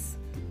is.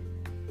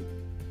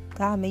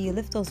 God, may you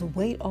lift those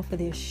weight off of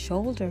their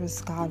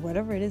shoulders, God.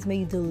 Whatever it is, may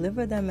you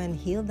deliver them and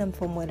heal them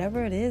from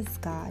whatever it is,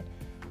 God.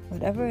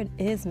 Whatever it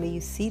is, may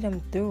you see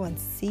them through and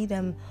see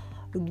them,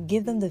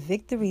 give them the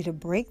victory to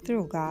break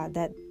through, God,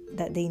 that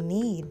they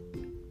need.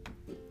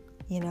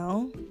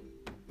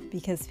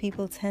 Because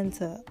people tend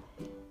to,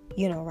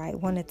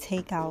 want to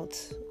take out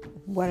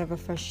whatever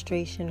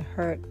frustration,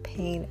 hurt,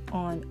 pain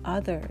on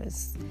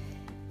others.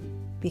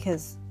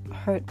 Because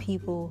hurting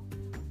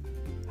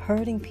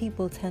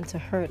people tend to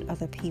hurt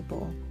other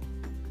people,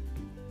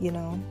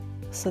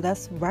 So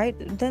that's right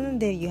then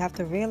and there, you have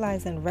to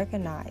realize and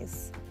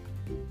recognize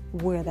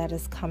where that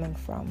is coming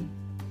from.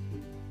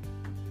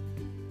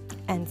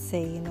 And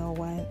say, you know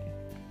what?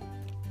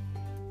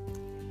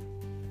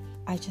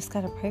 I just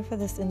got to pray for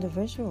this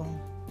individual.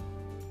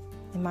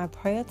 In my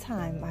prayer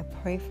time, I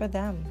pray for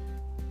them.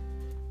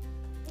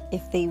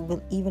 If they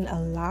will even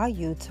allow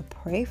you to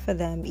pray for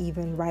them,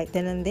 even right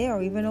then and there,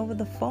 or even over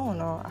the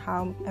phone, or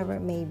however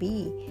it may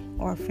be.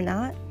 Or if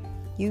not,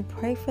 you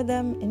pray for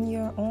them in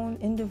your own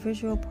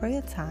individual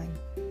prayer time.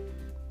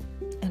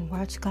 And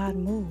watch God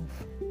move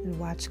and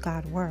watch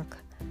God work.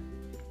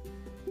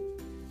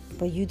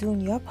 But you doing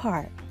your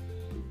part.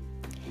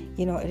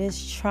 It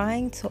is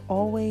trying to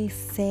always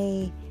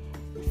say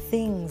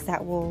things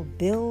that will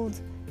build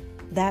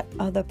that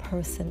other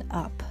person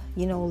up.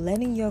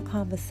 Letting your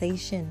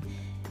conversation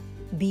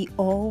be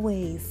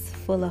always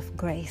full of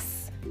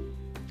grace.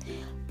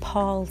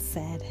 Paul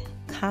said,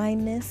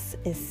 kindness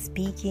is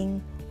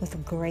speaking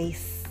with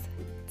grace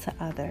to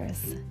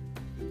others.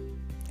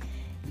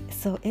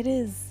 So it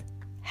is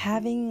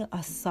having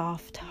a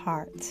soft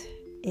heart.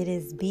 It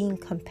is being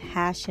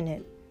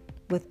compassionate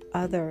with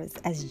others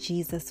as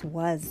Jesus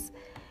was.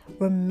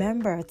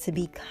 Remember to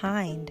be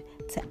kind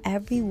to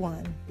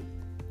everyone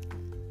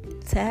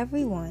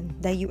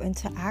that you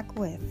interact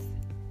with,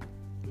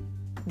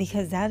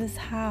 because that is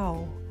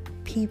how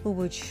people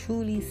will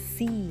truly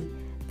see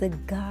the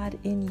God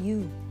in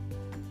you.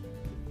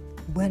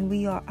 When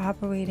we are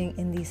operating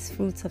in these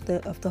fruits of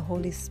the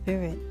Holy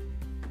Spirit,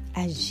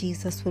 as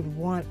Jesus would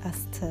want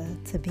us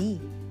to be.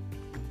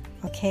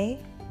 Okay?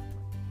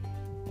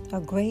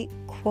 A great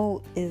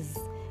quote is,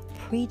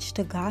 preach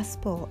the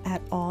gospel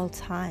at all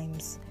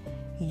times.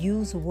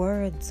 Use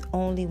words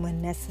only when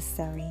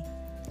necessary.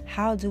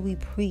 How do we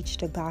preach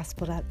the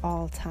gospel at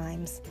all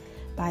times?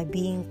 By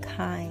being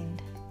kind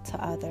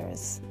to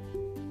others.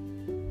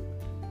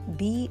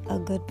 Be a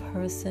good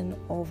person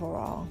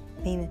overall.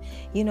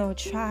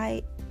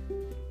 Try.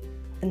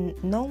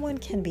 No one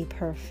can be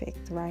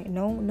perfect, right?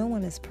 No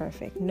one is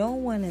perfect. No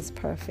one is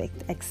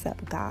perfect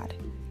except God.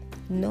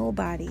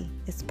 Nobody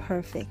is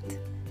perfect.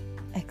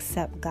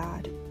 except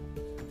God.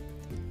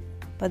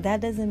 But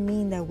that doesn't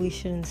mean that we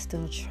shouldn't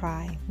still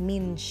try.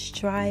 Meaning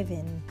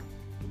striving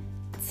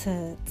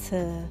to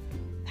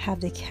have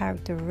the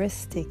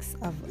characteristics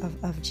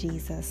of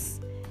Jesus,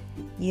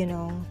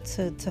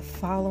 to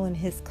follow in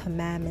his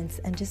commandments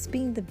and just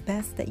being the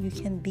best that you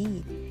can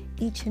be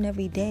each and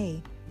every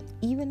day.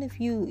 Even if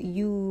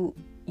you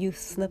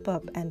slip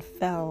up and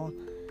fell,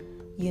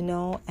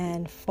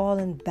 and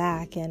fallen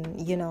back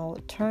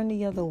and, turn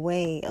the other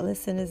way.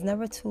 Listen, it's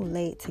never too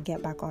late to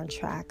get back on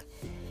track.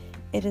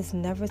 It is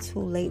never too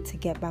late to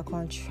get back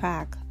on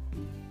track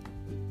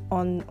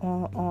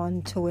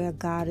on to where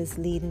God is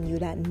leading you,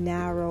 that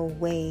narrow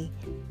way,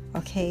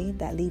 okay,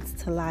 that leads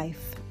to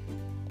life.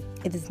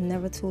 It is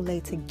never too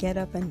late to get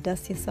up and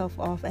dust yourself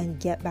off and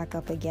get back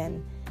up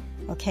again,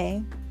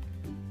 okay?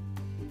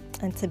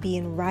 And to be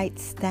in right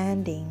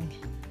standing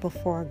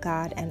before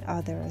God and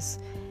others.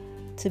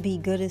 To be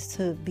good is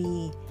to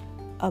be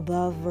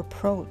above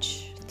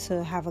reproach,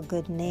 to have a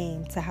good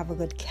name, to have a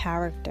good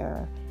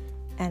character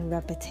and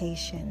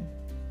reputation.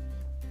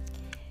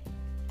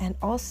 And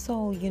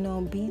also,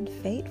 being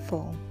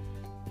faithful.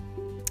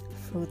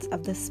 Fruits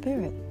of the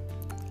Spirit.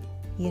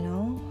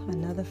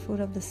 Another fruit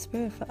of the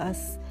Spirit for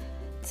us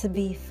to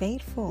be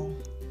faithful,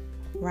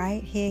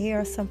 right? Here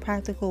are some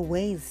practical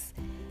ways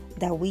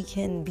that we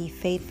can be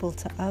faithful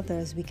to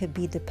others. We could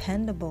be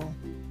dependable,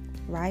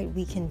 right?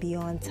 We can be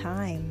on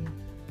time.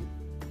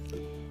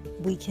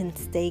 We can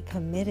stay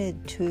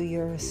committed to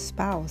your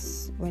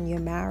spouse when you're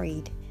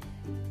married,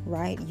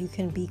 right? You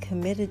can be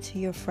committed to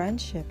your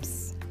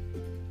friendships.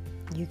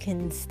 You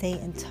can stay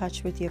in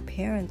touch with your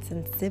parents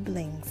and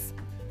siblings.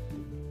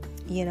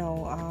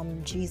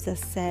 Jesus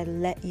said,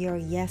 let your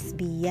yes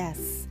be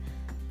yes.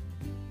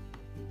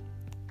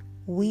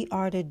 We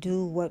are to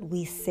do what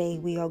we say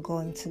we are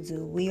going to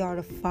do. We are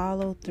to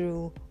follow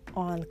through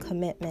on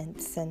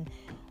commitments, and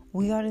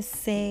we are to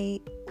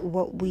say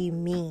what we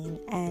mean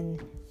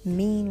and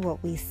mean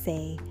what we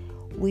say.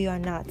 We are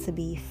not to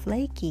be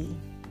flaky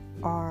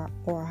or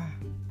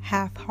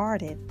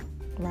half-hearted,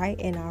 right,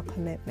 in our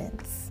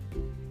commitments,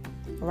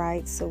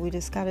 right? So we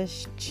just gotta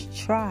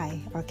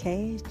try,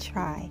 okay?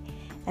 Try.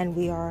 And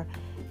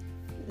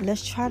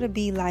let's try to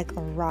be like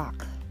a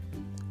rock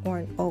or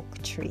an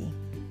oak tree.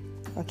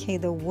 Okay,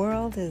 the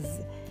world is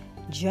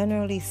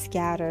generally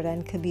scattered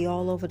and could be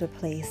all over the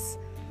place.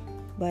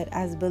 But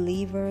as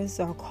believers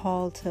are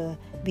called to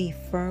be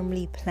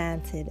firmly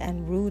planted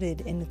and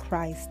rooted in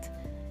Christ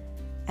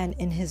and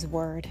in his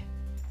word.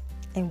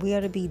 And we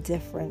are to be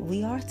different.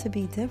 We are to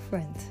be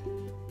different.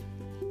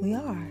 We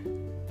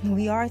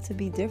are to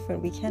be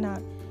different. We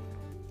cannot,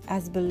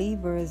 as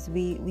believers,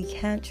 we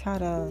can't try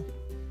to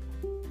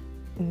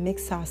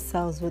mix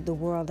ourselves with the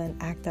world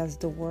and act as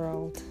the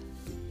world.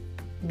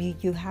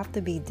 You have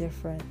to be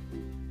different.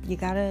 You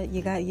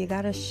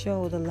gotta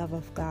show the love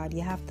of God.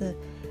 You have to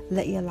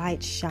let your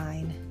light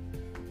shine.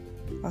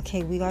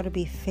 Okay, we got to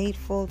be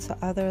faithful to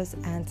others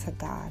and to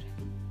God.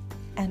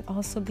 And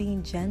also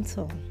being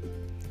gentle.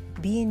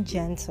 Being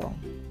gentle.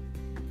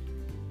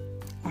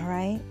 All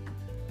right?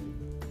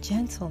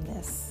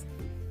 Gentleness.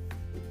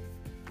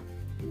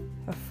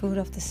 A fruit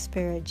of the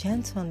Spirit.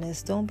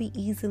 Gentleness. Don't be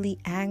easily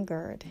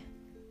angered.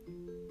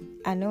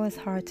 I know it's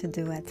hard to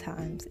do at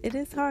times. It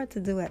is hard to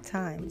do at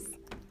times.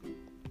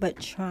 But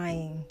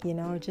trying,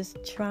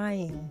 just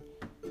trying.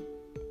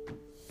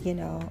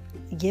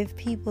 Give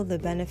people the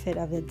benefit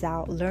of the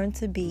doubt. Learn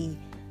to be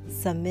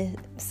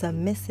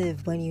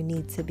submissive when you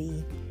need to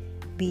be.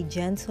 Be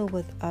gentle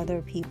with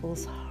other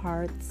people's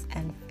hearts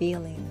and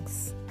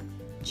feelings.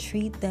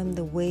 Treat them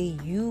the way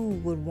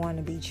you would want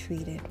to be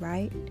treated,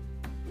 right?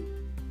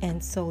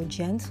 And so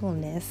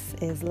gentleness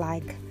is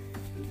like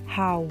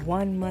how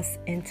one must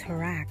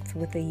interact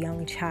with a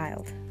young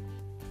child.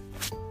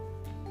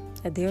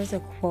 There's a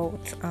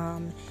quote,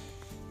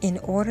 in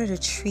order to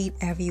treat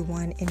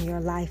everyone in your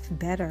life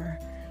better,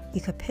 you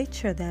could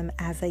picture them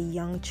as a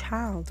young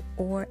child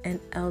or an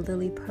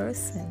elderly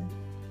person,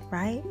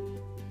 right?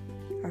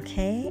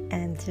 Okay,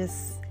 and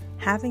just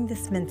having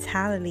this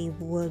mentality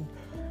would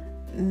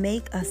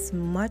make us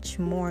much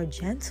more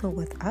gentle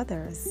with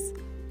others.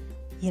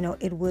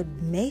 It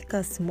would make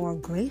us more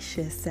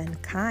gracious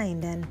and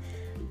kind and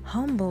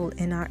humble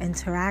in our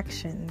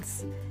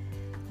interactions,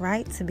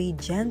 right? To be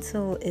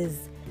gentle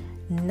is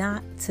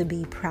not to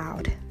be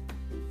proud.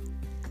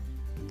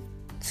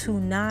 To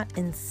not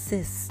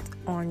insist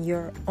on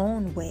your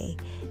own way.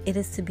 It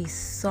is to be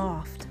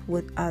soft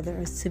with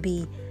others, to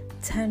be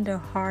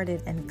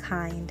tender-hearted and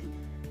kind.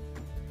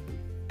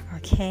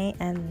 Okay,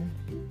 and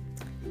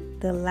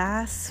the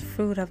last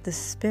fruit of the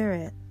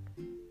Spirit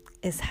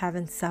is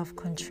having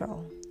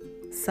self-control.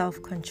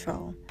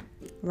 Self-control,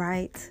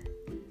 right?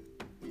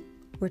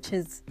 Which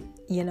is,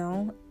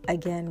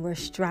 again, we're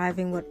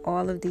striving with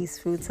all of these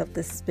fruits of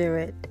the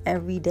Spirit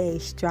every day,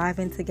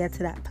 striving to get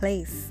to that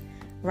place,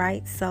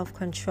 right?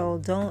 Self-control.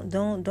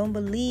 Don't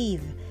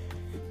believe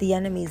the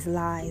enemy's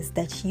lies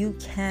that you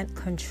can't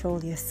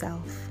control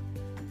yourself.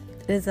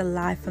 It is a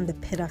lie from the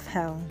pit of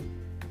hell.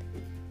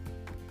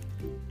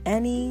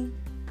 Any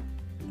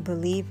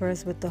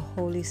believers with the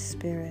Holy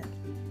Spirit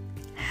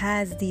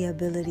has the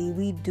ability,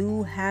 we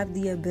do have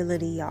the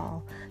ability,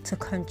 y'all, to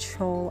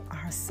control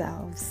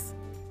ourselves.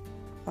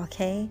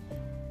 Okay?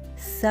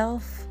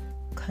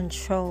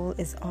 Self-control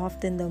is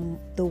often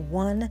the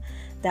one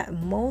that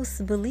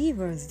most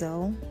believers,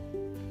 though,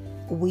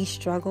 we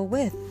struggle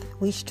with.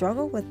 We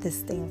struggle with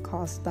this thing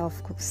called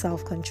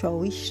self-control.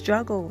 We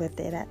struggle with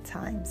it at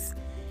times.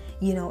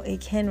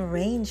 It can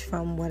range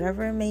from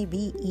whatever it may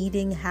be,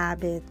 eating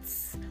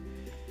habits,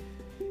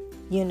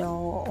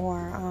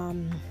 or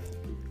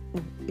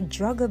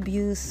drug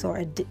abuse, or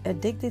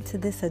addicted to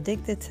this,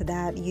 addicted to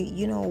that,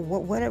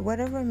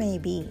 whatever it may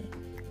be,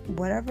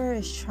 whatever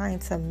is trying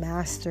to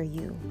master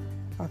you,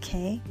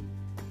 okay?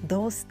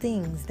 Those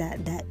things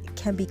that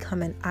can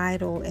become an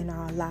idol in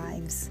our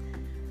lives,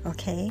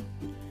 okay?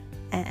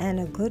 And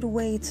a good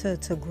way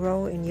to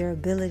grow in your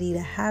ability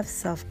to have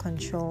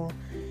self-control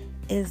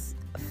is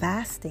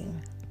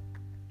fasting.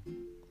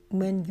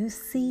 When you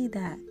see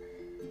that,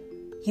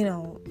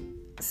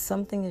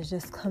 something is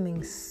just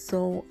coming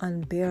so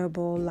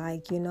unbearable,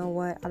 like,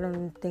 I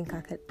don't think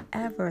I could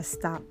ever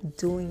stop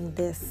doing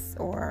this,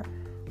 or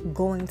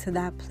going to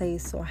that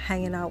place, or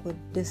hanging out with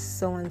this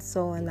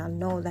so-and-so, and I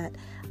know that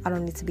I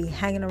don't need to be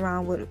hanging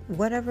around with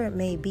whatever it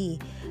may be.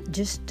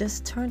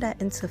 Just turn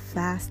that into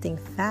fasting.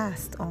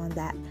 Fast on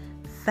that.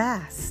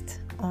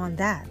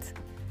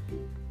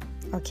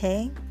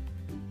 Okay?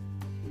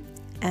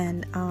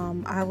 And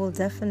I'm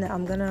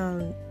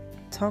gonna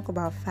talk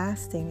about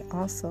fasting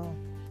also.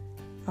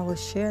 I will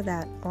share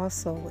that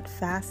also with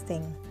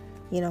fasting.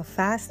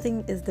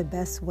 Fasting is the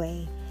best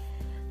way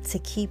to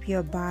keep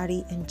your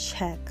body in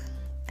check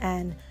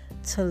and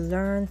to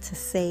learn to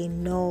say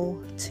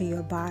no to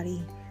your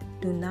body.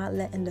 Do not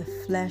let the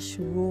flesh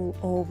rule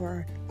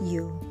over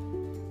you,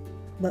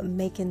 but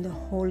making the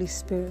Holy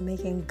Spirit,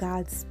 making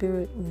God's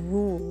Spirit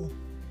rule.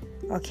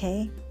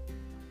 Okay?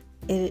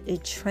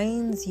 It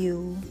trains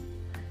you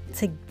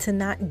to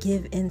not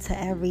give into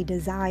every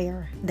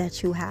desire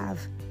that you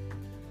have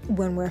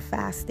when we're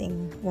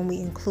fasting, when we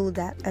include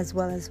that as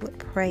well as with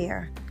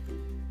prayer.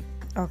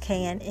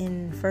 Okay, and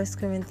in 1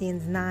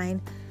 Corinthians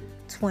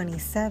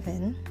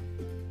 9:27,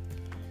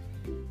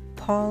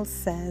 Paul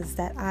says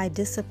that I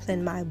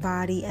discipline my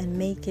body and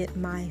make it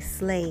my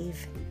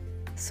slave,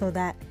 so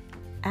that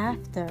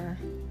after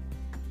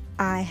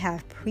I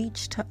have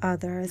preached to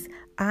others,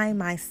 I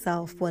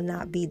myself will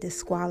not be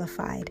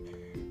disqualified.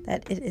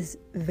 That it is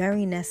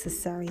very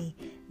necessary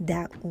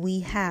that we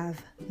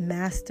have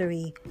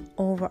mastery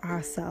over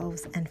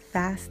ourselves, and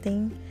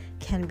fasting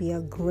can be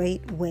a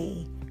great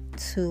way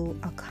to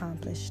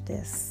accomplish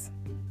this.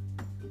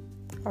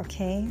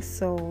 Okay,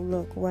 so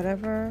look,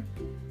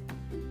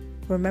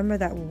 remember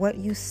that what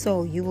you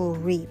sow, you will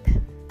reap.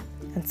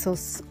 And so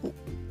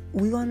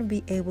we want to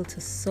be able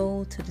to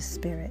sow to the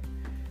Spirit,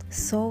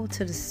 so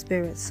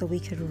we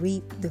could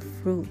reap the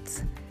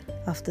fruits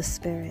of the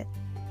Spirit.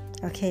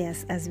 Okay,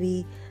 as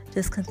we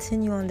just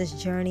continue on this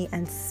journey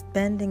and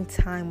spending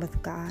time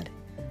with God,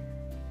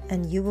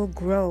 and you will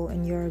grow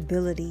in your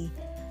ability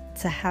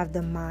to have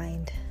the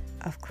mind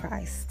of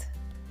Christ.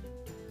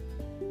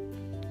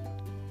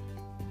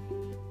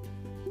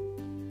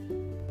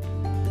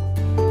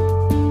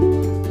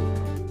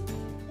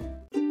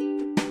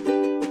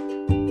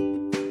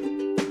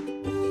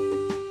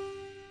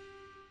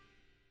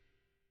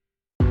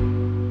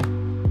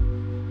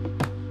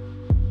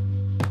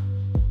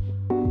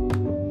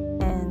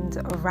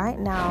 Right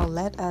now,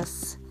 let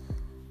us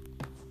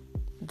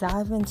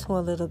dive into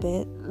a little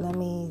bit. Let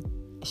me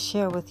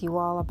share with you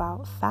all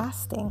about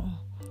fasting.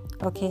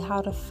 Okay,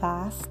 how to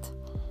fast,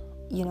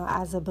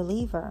 as a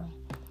believer.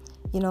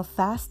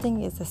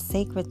 Fasting is a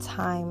sacred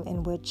time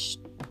in which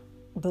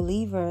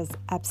believers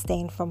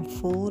abstain from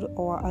food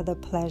or other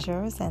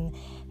pleasures and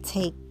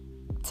take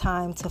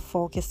time to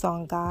focus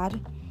on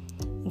God.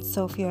 And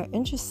so if you're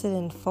interested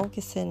in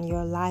focusing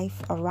your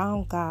life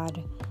around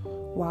God,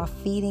 while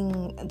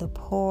feeding the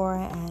poor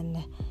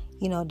and,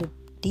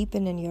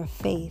 deepening your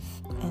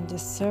faith and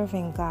just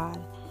serving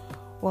God,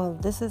 well,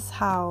 this is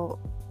how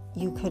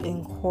you could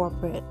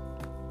incorporate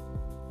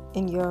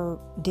in your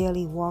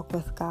daily walk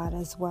with God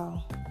as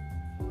well.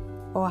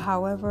 Or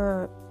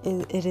however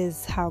it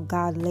is how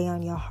God lay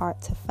on your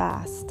heart to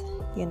fast,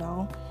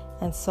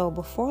 And so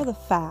before the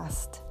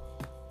fast,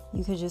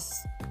 you could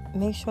just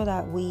make sure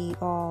that we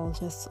all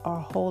just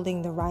are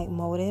holding the right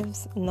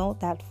motives.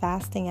 Note that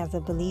fasting as a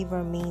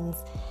believer means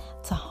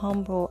to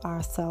humble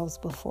ourselves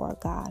before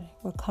God.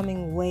 We're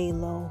coming way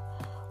low.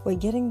 We're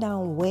getting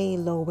down way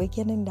low. We're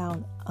getting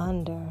down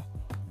under,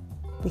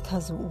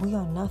 because we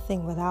are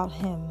nothing without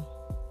Him.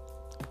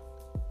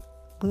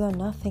 We are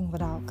nothing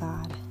without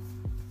God.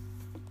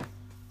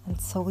 And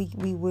so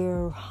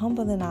we're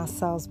humbling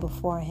ourselves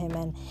before Him,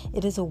 and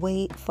it is a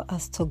way for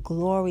us to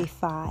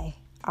glorify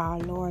our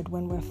Lord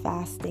when we're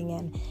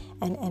fasting,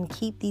 and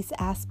keep these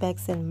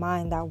aspects in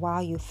mind, that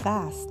while you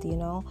fast,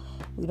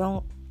 we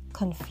don't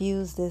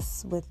confuse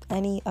this with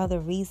any other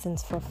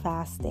reasons for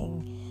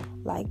fasting.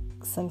 Like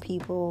some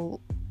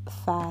people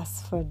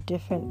fast for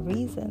different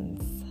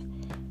reasons.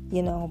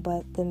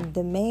 but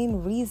the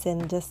main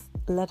reason, just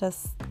let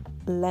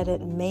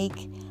it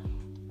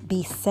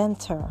be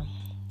center.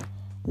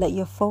 Let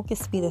your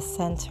focus be the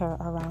center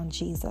around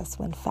Jesus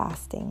when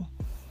fasting.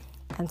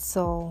 And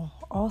so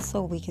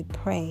also we could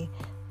pray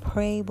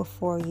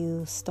before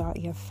you start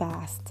your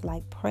fast.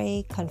 Like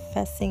pray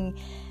confessing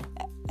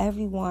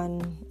every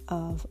one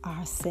of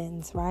our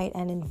sins, right?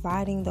 And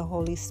inviting the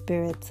Holy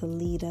Spirit to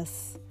lead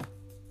us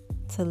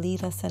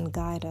and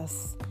guide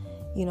us.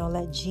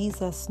 Let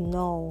Jesus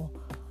know,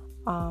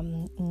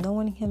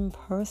 knowing him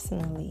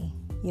personally,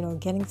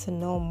 getting to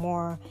know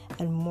more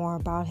and more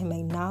about him,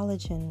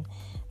 acknowledging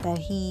that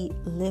he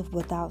lived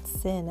without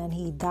sin and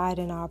he died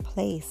in our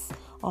place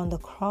on the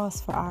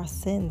cross for our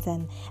sins,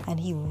 and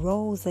he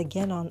rose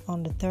again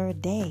on the third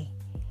day,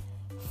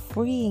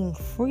 freeing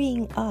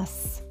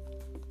us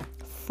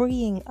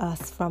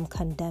from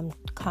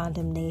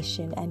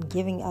condemnation and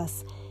giving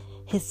us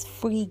his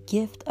free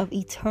gift of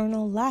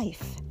eternal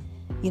life.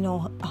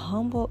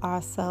 Humble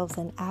ourselves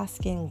and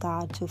asking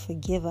God to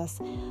forgive us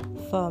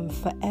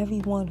for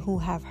everyone who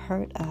have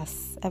hurt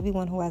us,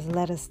 everyone who has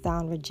let us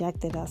down,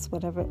 rejected us,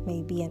 whatever it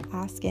may be, and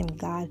asking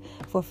God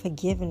for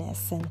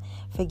forgiveness and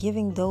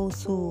forgiving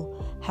those who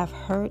have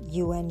hurt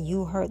you and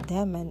you hurt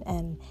them,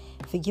 and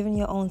forgiving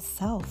your own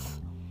self,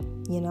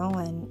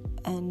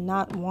 and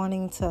not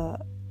wanting to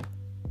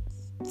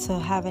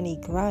have any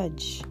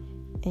grudge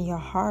in your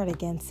heart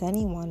against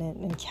anyone,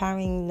 and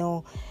carrying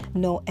no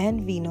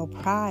envy, no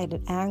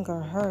pride, anger,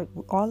 hurt.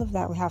 All of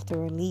that we have to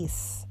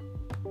release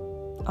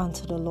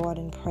unto the Lord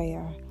in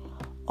prayer.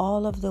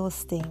 All of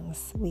those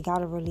things, we got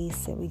to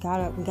release it. We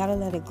gotta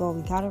let it go.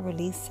 We got to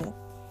release it.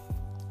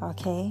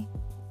 Okay?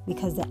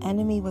 Because the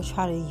enemy will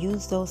try to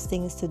use those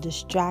things to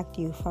distract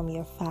you from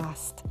your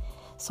fast.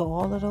 So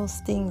all of those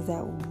things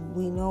that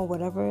we know,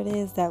 whatever it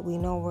is that we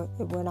know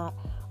we're not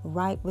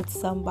right with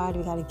somebody,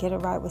 we got to get it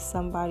right with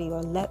somebody,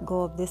 or let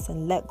go of this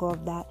and let go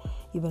of that.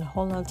 You've been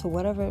holding on to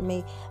whatever it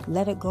may,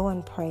 let it go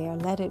in prayer.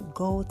 Let it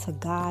go to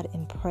God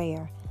in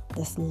prayer.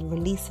 Just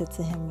release it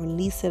to him.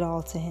 Release it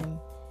all to him.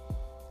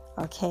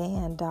 Okay?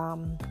 And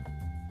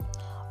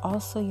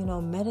also,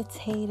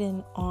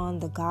 meditating on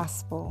the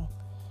gospel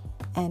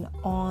and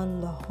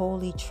on the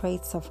holy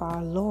traits of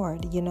our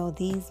Lord.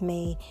 These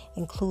may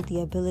include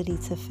the ability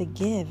to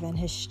forgive and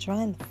his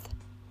strength,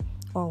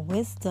 or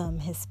wisdom,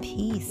 his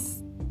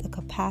peace, the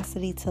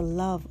capacity to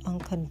love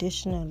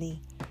unconditionally.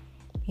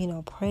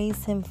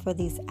 Praise him for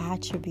these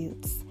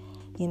attributes,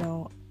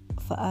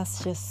 for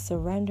us just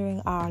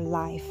surrendering our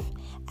life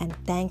and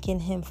thanking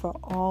him for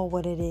all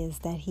what it is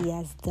that he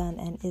has done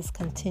and is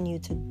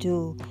continued to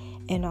do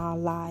in our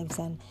lives.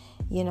 And,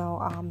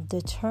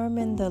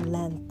 determine the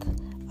length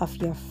of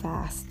your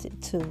fast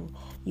too,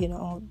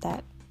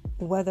 that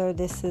whether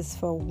this is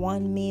for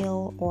one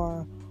meal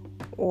or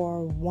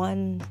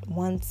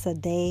once a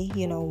day,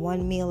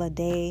 one meal a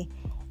day,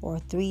 or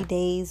 3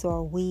 days or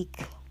a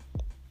week,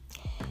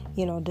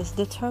 just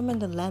determine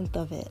the length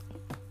of it,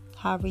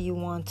 however you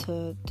want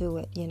to do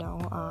it,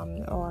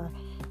 or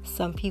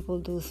some people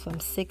do from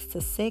 6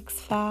 to 6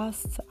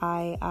 fasts.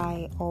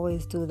 I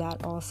always do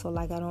that also.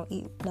 Like I don't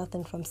eat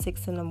nothing from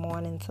 6 in the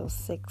morning till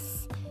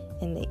 6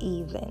 in the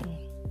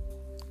evening.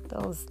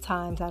 Those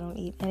times I don't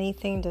eat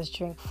anything, just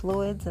drink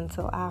fluids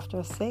until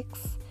after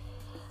 6.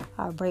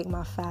 I break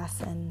my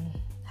fast and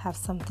have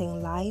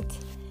something light.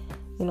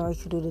 You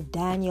could do the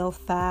Daniel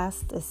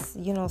fast. It's,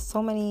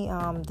 so many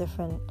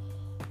different,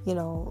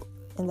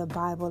 in the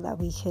Bible that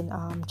we can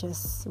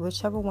just,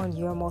 whichever one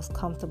you're most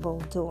comfortable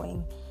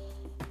doing.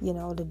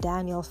 The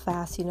Daniel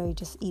fast, you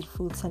just eat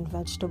fruits and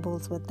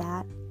vegetables with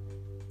that.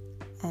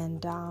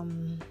 And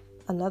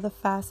another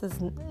fast is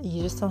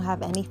you just don't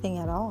have anything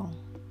at all.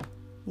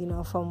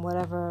 From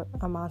whatever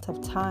amount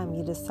of time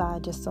you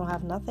decide, just don't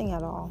have nothing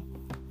at all.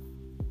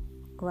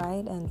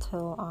 Right?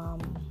 Until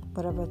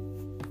whatever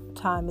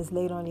time is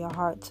laid on your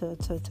heart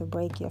to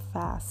break your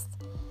fast.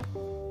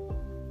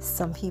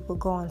 Some people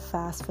go on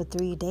fast for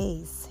 3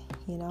 days,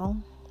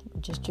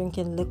 just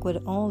drinking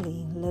liquid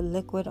only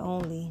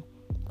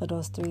for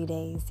those 3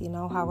 days,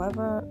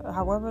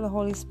 however the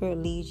Holy Spirit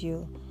leads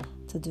you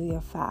to do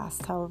your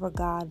fast, however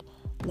God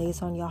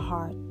lays on your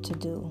heart to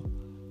do,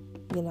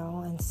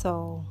 and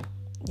so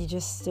you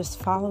just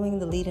following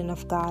the leading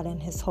of God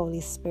and his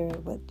Holy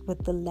Spirit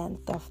with the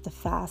length of the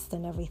fast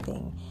and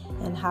everything,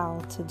 and how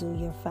to do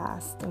your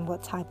fast and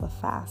what type of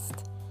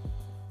fast.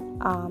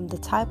 The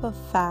type of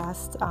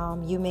fast,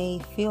 you may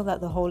feel that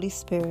the Holy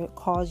Spirit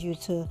calls you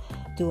to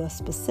do a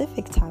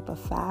specific type of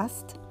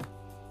fast.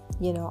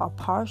 A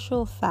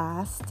partial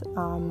fast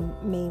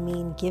may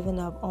mean giving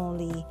up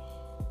only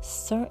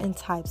certain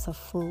types of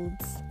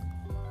foods.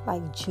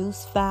 Like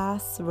juice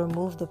fasts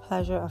remove the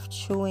pleasure of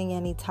chewing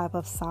any type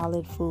of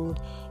solid food,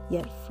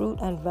 yet fruit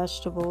and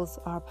vegetables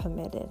are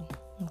permitted.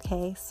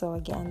 Okay, so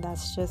again,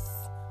 that's just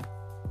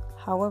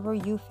however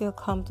you feel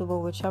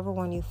comfortable, whichever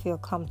one you feel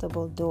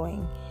comfortable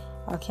doing.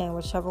 Okay,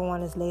 whichever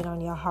one is laid on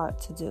your heart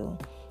to do.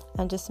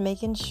 And just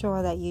making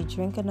sure that you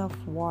drink enough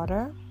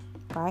water,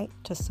 right,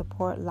 to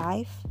support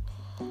life,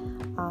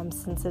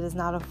 since it is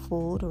not a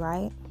food,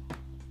 right?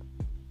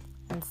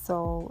 And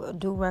so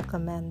do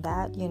recommend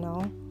that,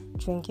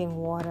 drinking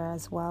water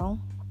as well,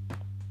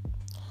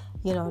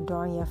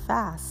 during your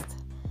fast.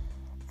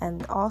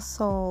 And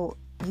also,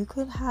 you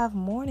could have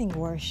morning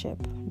worship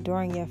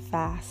during your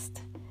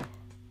fast,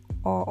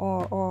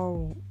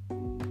 or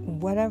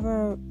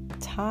whatever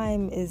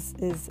time is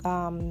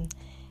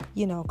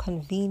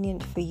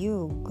convenient for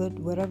you. Good,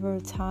 whatever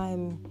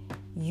time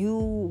you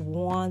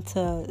want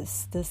to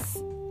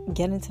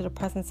get into the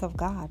presence of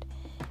God,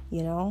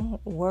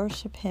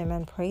 worship Him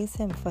and praise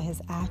Him for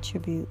His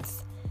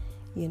attributes,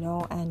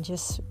 and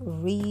just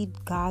read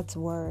God's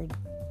word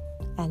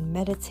and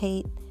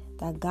meditate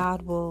that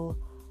God will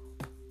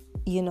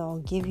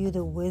give you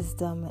the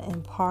wisdom,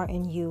 impart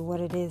in you what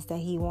it is that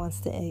He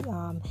wants to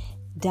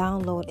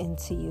download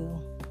into you.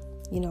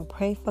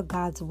 Pray for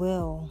God's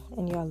will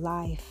in your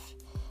life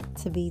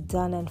to be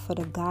done, and for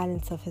the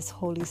guidance of His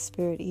Holy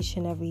Spirit each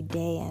and every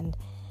day. And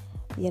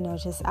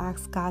just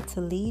ask God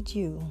to lead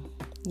you,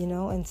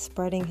 in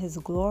spreading His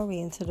glory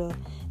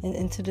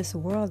into this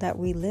world that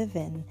we live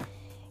in.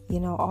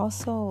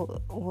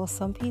 Also,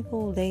 some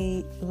people,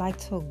 they like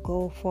to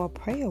go for a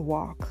prayer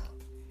walk.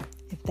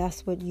 If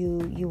that's what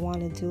you want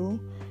to do,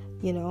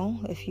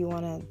 if you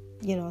want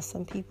to,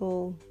 some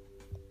people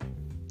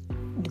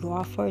go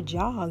out for a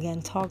jog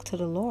and talk to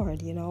the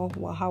Lord,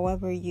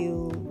 however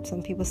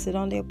some people sit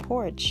on their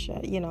porch,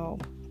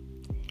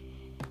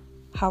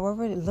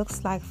 however it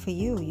looks like for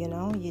you,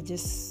 you're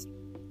just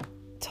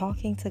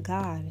talking to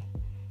God,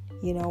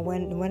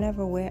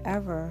 whenever,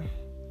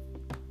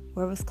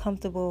 wherever's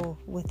comfortable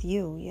with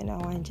you,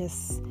 and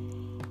just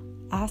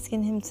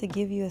asking Him to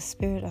give you a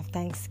spirit of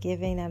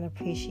thanksgiving and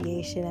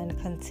appreciation, and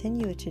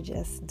continue to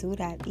just do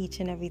that each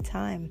and every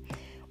time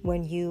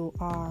when you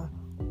are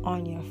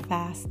on your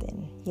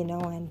fasting,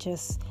 and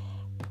just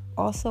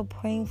also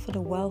praying for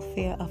the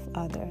welfare of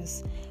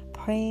others,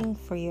 praying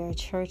for your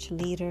church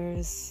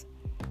leaders,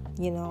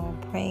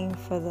 praying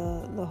for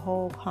the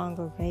whole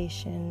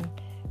congregation,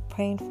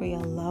 praying for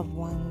your loved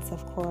ones,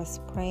 of course,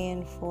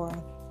 praying for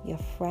your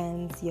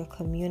friends, your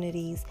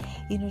communities,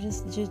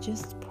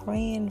 just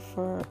praying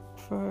for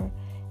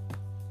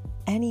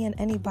any and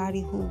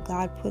anybody who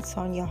God puts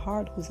on your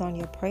heart, who's on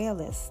your prayer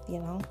list,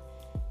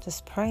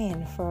 just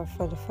praying for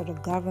the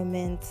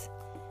government,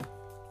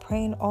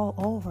 praying all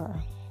over,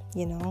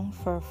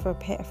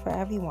 for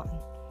everyone.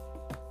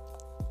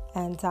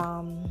 And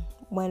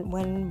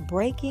when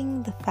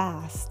breaking the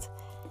fast,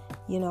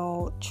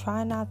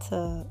 try not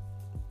to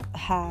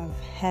have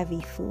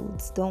heavy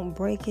foods. Don't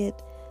break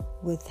it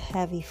with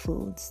heavy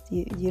foods.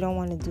 You don't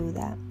want to do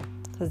that,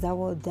 because that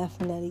will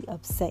definitely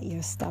upset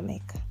your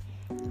stomach.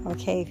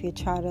 Okay, if you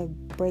try to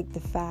break the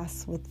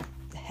fast with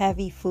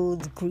heavy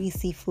foods,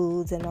 greasy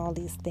foods, and all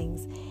these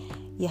things,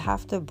 you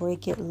have to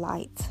break it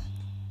light.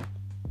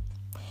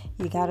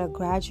 You gotta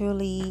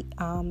gradually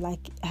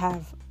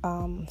have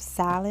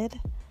salad,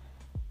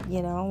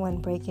 when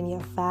breaking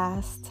your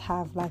fast.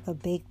 Have like a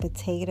baked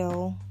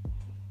potato.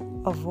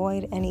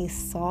 Avoid any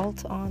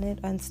salt on it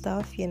and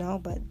stuff,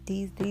 but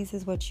these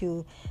is what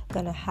you're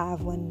gonna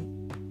have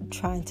when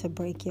trying to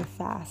break your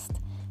fast.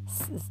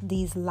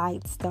 These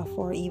light stuff,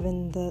 or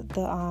even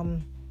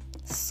the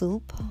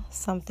soup,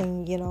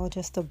 something,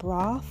 just the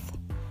broth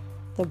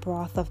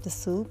of the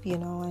soup,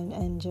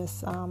 and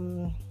just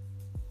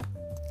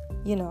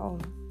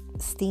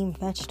steamed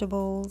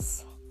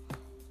vegetables,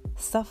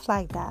 stuff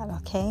like that,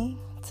 okay,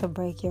 to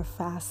break your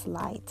fast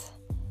light.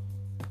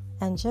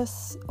 And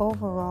just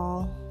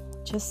overall,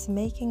 just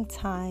making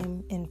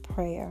time in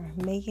prayer,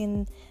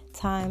 making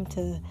time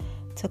to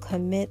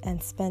commit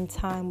and spend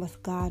time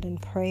with God in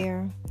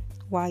prayer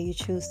while you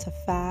choose to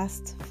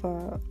fast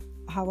for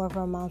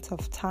however amount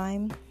of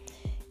time,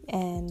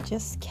 and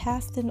just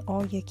casting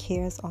all your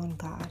cares on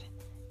God.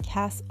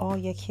 Cast all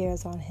your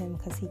cares on Him,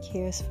 because He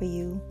cares for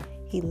you.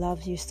 He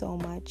loves you so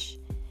much,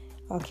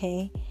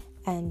 okay?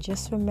 And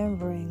just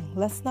remembering,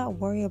 let's not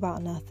worry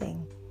about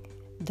nothing.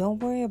 Don't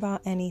worry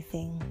about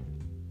anything,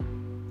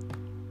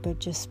 but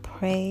just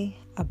pray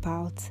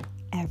about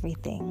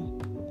everything,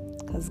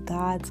 because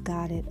God's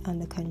got it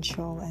under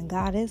control, and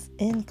God is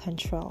in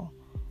control.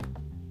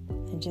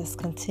 And just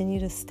continue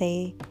to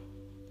stay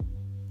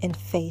in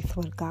faith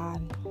with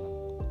God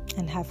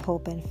and have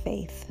hope and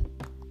faith.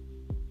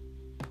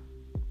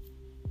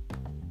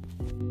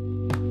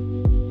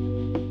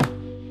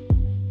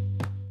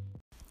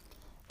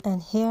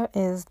 And here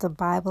is the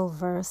Bible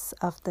verse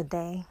of the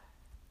day.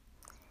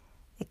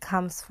 It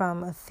comes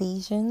from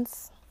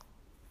Ephesians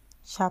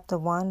chapter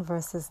 1,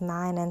 verses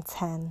 9 and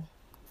 10.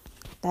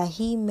 That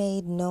He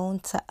made known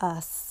to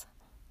us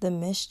the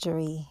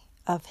mystery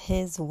of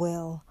His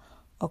will,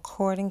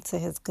 according to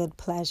His good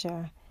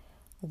pleasure,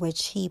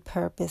 which He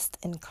purposed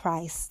in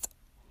Christ,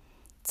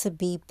 to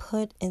be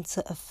put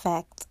into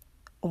effect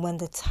when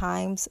the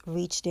times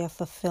reach their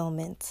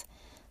fulfillment,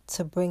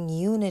 to bring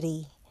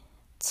unity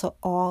to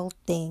all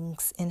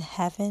things in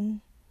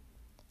heaven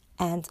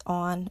and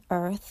on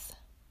earth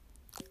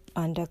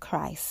under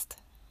Christ.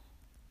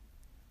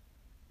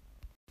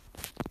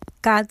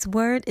 God's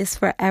word is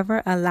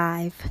forever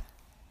alive.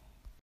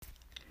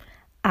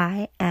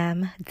 I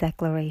am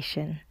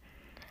declaration.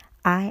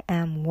 I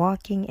am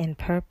walking in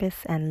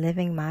purpose and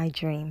living my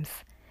dreams.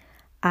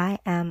 I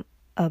am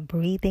a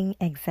breathing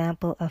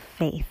example of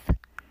faith.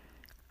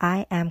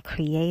 I am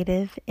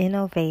creative,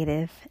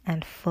 innovative,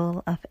 and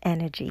full of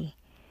energy.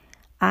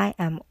 I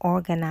am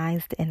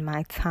organized in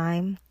my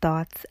time,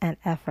 thoughts, and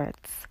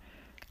efforts.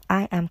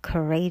 I am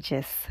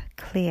courageous,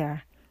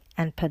 clear,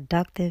 and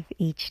productive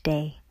each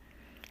day.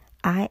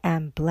 I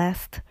am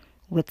blessed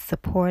with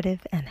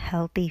supportive and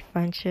healthy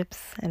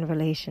friendships and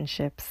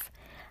relationships.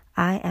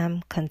 I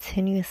am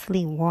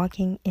continuously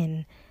walking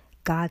in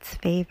God's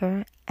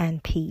favor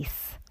and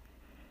peace.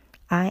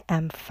 I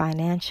am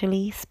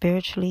financially,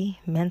 spiritually,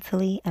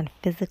 mentally, and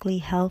physically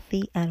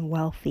healthy and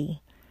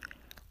wealthy.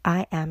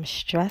 I am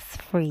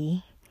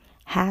stress-free,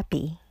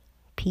 happy,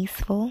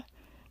 peaceful,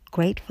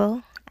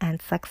 grateful,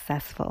 and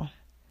successful.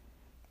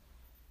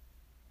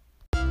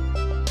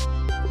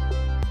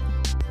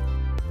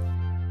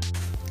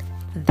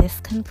 This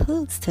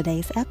concludes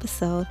today's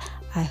episode.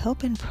 I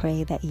hope and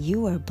pray that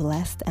you are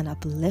blessed and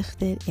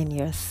uplifted in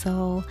your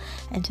soul.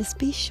 And just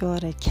be sure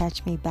to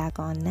catch me back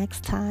on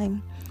next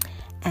time.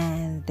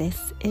 And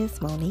this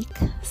is Monique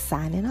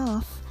signing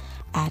off,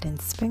 adding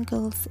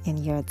sprinkles in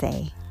your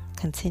day.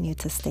 Continue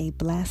to stay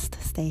blessed,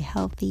 stay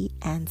healthy,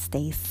 and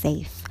stay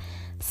safe.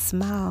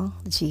 Smile.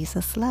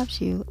 Jesus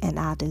loves you, and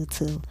I do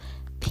too.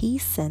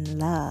 Peace and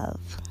love.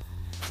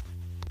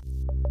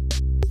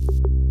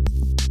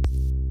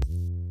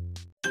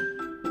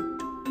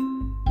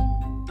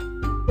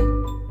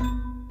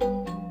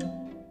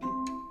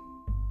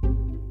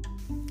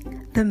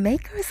 The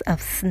makers of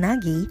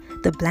Snuggie,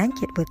 the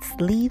blanket with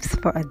sleeves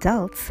for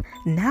adults,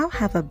 now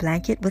have a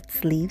blanket with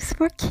sleeves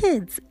for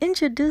kids.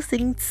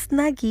 Introducing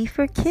Snuggie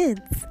for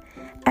Kids.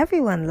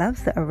 Everyone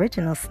loves the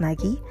original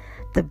Snuggie,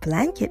 the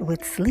blanket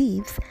with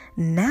sleeves.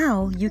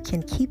 Now you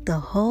can keep the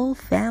whole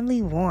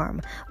family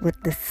warm with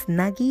the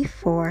Snuggie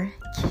for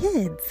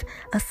Kids,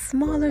 a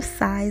smaller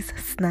size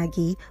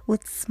Snuggie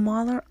with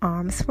smaller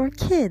arms for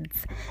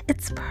kids.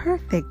 It's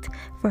perfect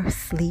for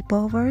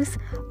sleepovers,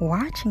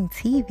 watching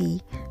TV,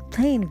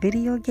 playing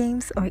video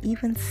games, or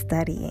even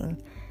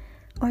studying,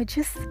 or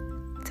just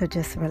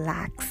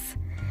relax.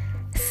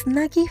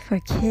 Snuggie for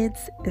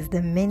Kids is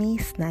the mini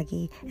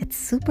Snuggie. It's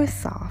super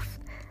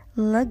soft,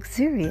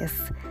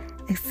 luxurious.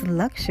 It's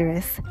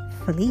luxurious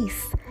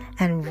fleece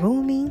and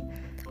roomy,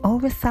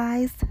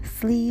 oversized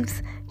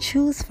sleeves.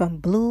 Choose from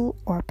blue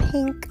or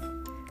pink.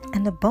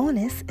 And the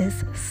bonus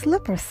is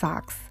slipper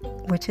socks,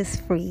 which is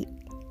free.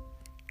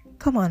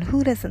 Come on,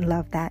 who doesn't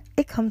love that?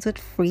 It comes with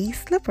free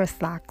slipper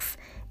socks.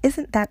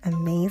 Isn't that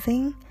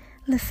amazing?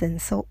 Listen,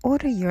 so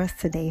order yours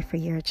today for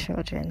your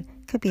children.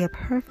 Could be a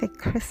perfect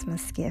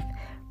Christmas gift,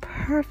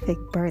 perfect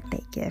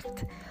birthday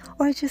gift,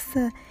 or just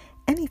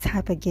any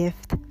type of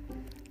gift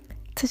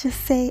to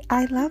just say,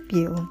 I love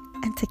you,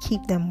 and to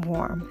keep them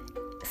warm.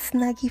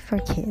 Snuggie for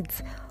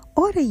Kids.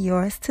 Order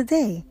yours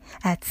today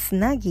at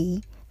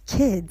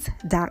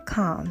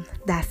SnuggieKids.com.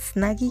 That's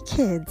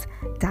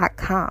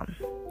SnuggieKids.com.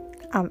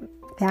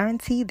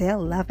 Guarantee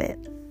they'll love it.